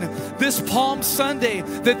season, this Palm Sunday,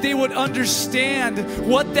 that they would understand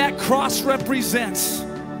what that cross represents.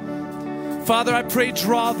 Father, I pray,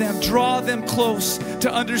 draw them close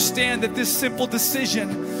to understand that this simple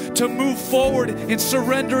decision to move forward in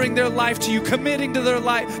surrendering their life to you, committing to their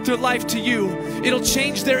life to you, it'll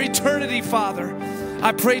change their eternity, Father.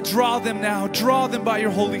 I pray, draw them now, draw them by your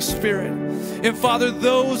Holy Spirit. And Father,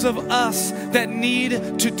 those of us that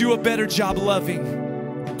need to do a better job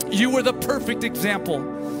loving, you were the perfect example.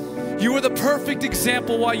 You were the perfect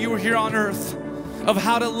example while you were here on earth of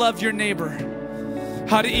how to love your neighbor,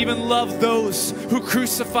 how to even love those who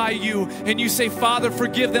crucify you. And you say, Father,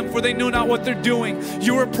 forgive them, for they know not what they're doing.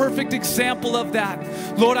 You are a perfect example of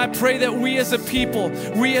that. Lord, I pray that we as a people,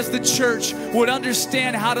 we as the church, would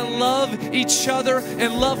understand how to love each other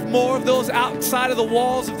and love more of those outside of the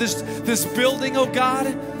walls of this building, oh God.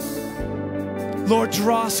 Lord,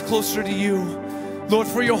 draw us closer to you. Lord,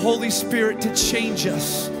 for your Holy Spirit to change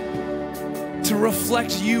us, to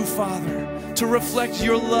reflect you, Father, to reflect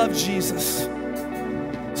your love, Jesus.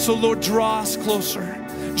 So Lord, draw us closer,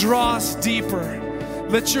 draw us deeper.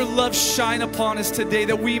 Let your love shine upon us today,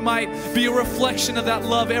 that we might be a reflection of that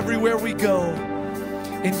love everywhere we go.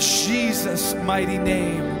 In Jesus' mighty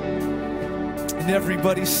name. And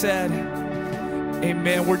everybody said,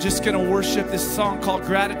 amen. We're just going to worship this song called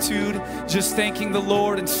Gratitude, just thanking the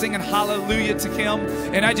Lord and singing hallelujah to him.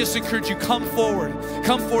 And I just encourage you, come forward.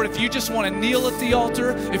 Come forward. If you just want to kneel at the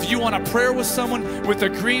altar, if you want a prayer with someone with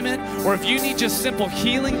agreement, or if you need just simple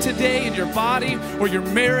healing today in your body or your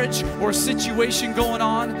marriage or a situation going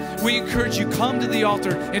on, we encourage you, come to the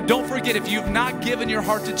altar. And don't forget, if you've not given your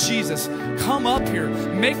heart to Jesus, come up here,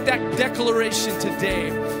 make that declaration today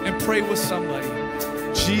and pray with somebody.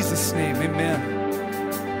 In Jesus' name, amen.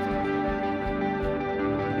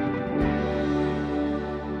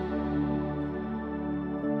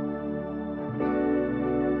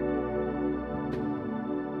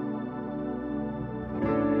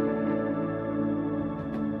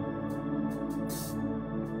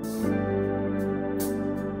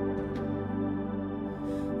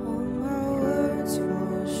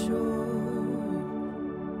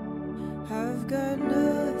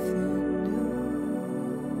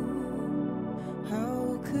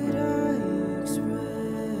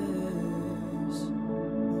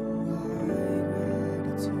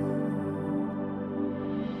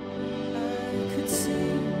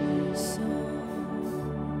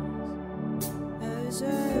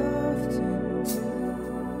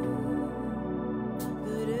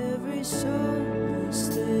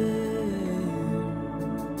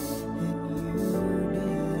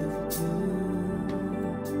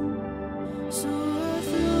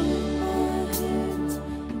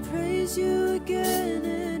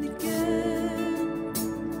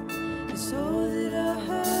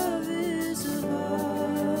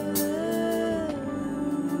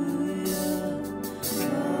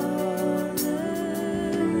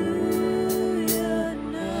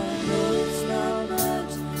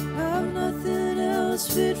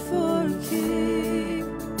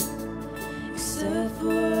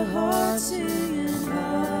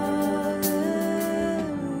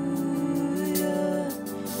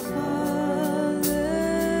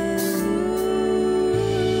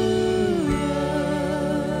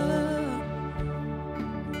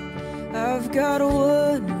 I've got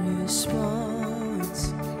one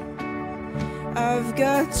response. I've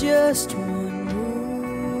got just one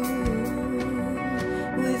move.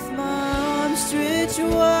 With my arms stretched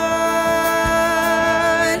wide,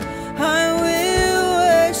 I will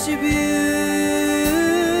worship you.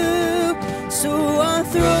 So I'll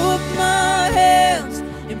throw up my hands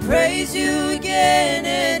and praise you again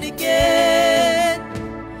and again.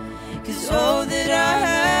 'Cause all that I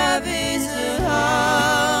have is a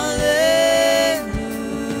hallelujah,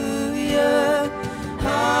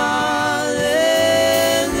 hallelujah.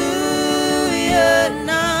 And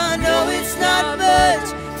I know it's not much,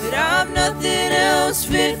 but I'm nothing else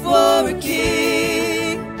fit for a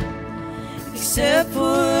king, except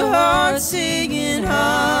for a heart singing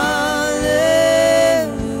hallelujah,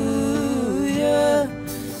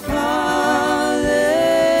 hallelujah.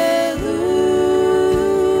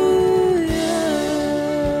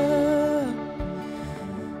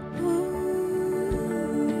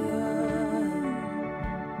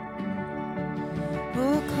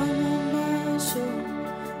 Oh, come on, my soul,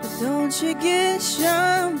 but don't you get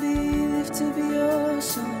shy, be lifted be your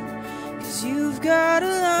song. 'Cause you've got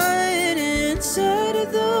a lion inside of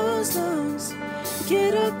those lungs.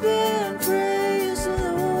 Get up and praise the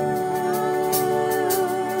Lord.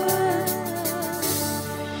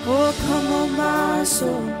 Oh, come on, my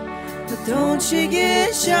soul, but don't you get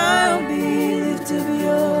shy, be lifted be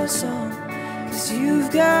your song. 'Cause you've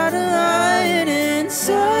got a lion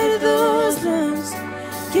inside of those lungs.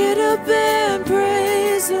 Get up and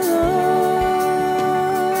praise the Lord.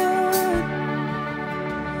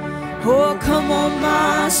 Oh, come on,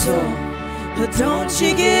 my soul, but don't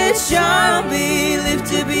you get shy, be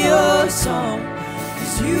lifted be your song.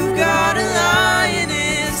 'Cause you've got a lion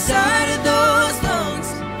inside of those lungs.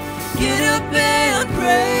 Get up and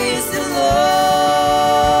praise the Lord.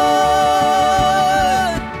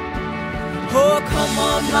 Oh, come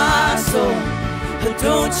on, my soul, but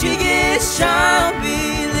don't you get shy, be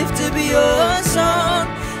lifted be your song.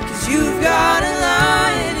 'Cause you've got a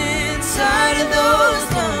lion inside of those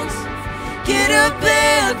lungs. Get up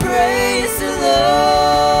and praise the Lord.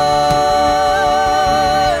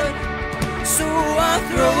 So I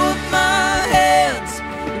throw up my hands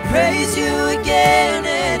and praise you again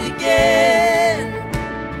and again.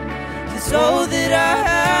 'Cause all that I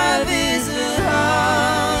have is a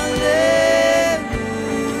hallelujah,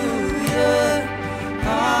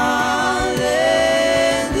 hallelujah.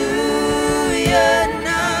 And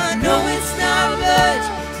I know it's not much,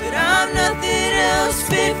 but I'm nothing else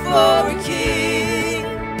fit for a king,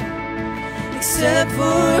 except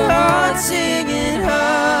for a heart singing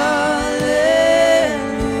hallelujah,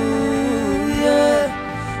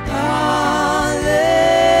 hallelujah,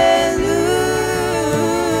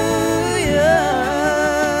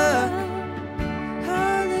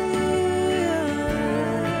 hallelujah,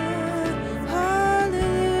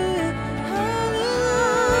 hallelujah, hallelujah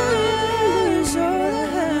is all I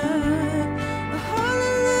have.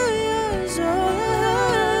 Hallelujah is all I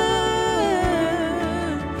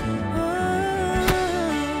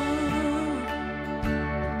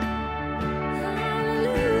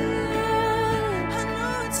I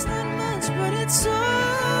know it's not much, but it's all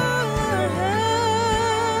I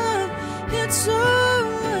have. It's all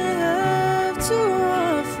I have to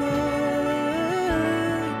offer.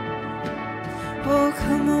 Oh,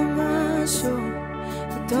 come on, my soul,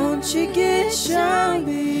 but don't you get shy,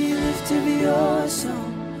 be lifted be your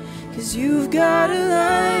song. 'Cause you've got a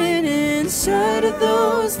lion inside of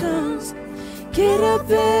those lungs. Get up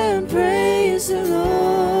and praise the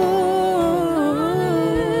Lord.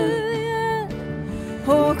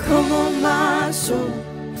 Oh, come on, my soul,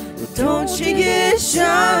 but don't you get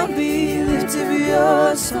shy, be lifted be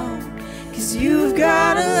your song. 'Cause you've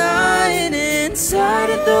got a lion inside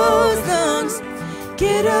of those lungs.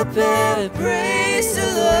 Get up and praise the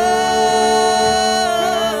Lord.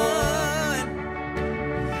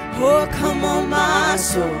 Oh, come on, my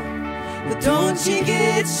soul, but don't you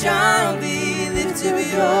get shy, be lifted be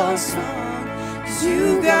your song. 'Cause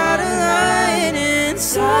you've got a lion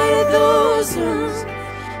inside of those lungs.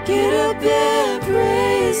 Get up and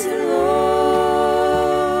praise the Lord.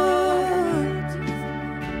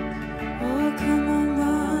 Oh, come on,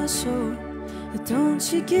 my soul, but don't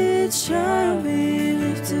you get shy, be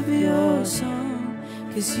lifted be your song.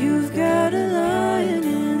 'Cause you've got a lion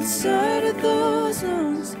inside of those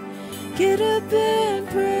lungs. Get up and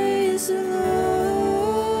praise the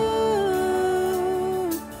Lord.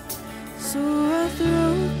 So I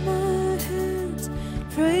throw up my hands,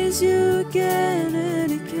 praise you again and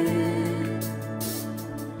again.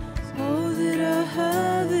 All that I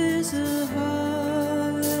have is a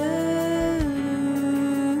hallelujah,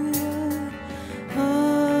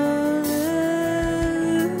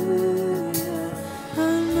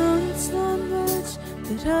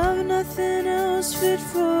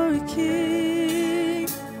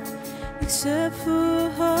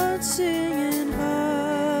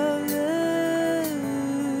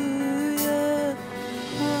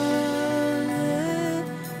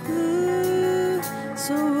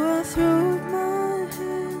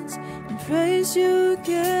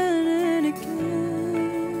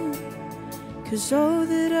 'cause all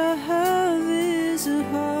that I have is a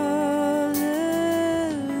hallelujah,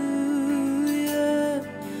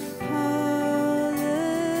 hallelujah.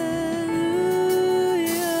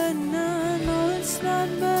 And I know it's not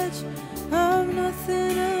much, I'm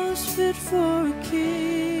nothing else fit for a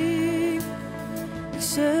king,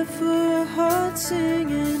 except for a heart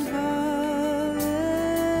singing hallelujah.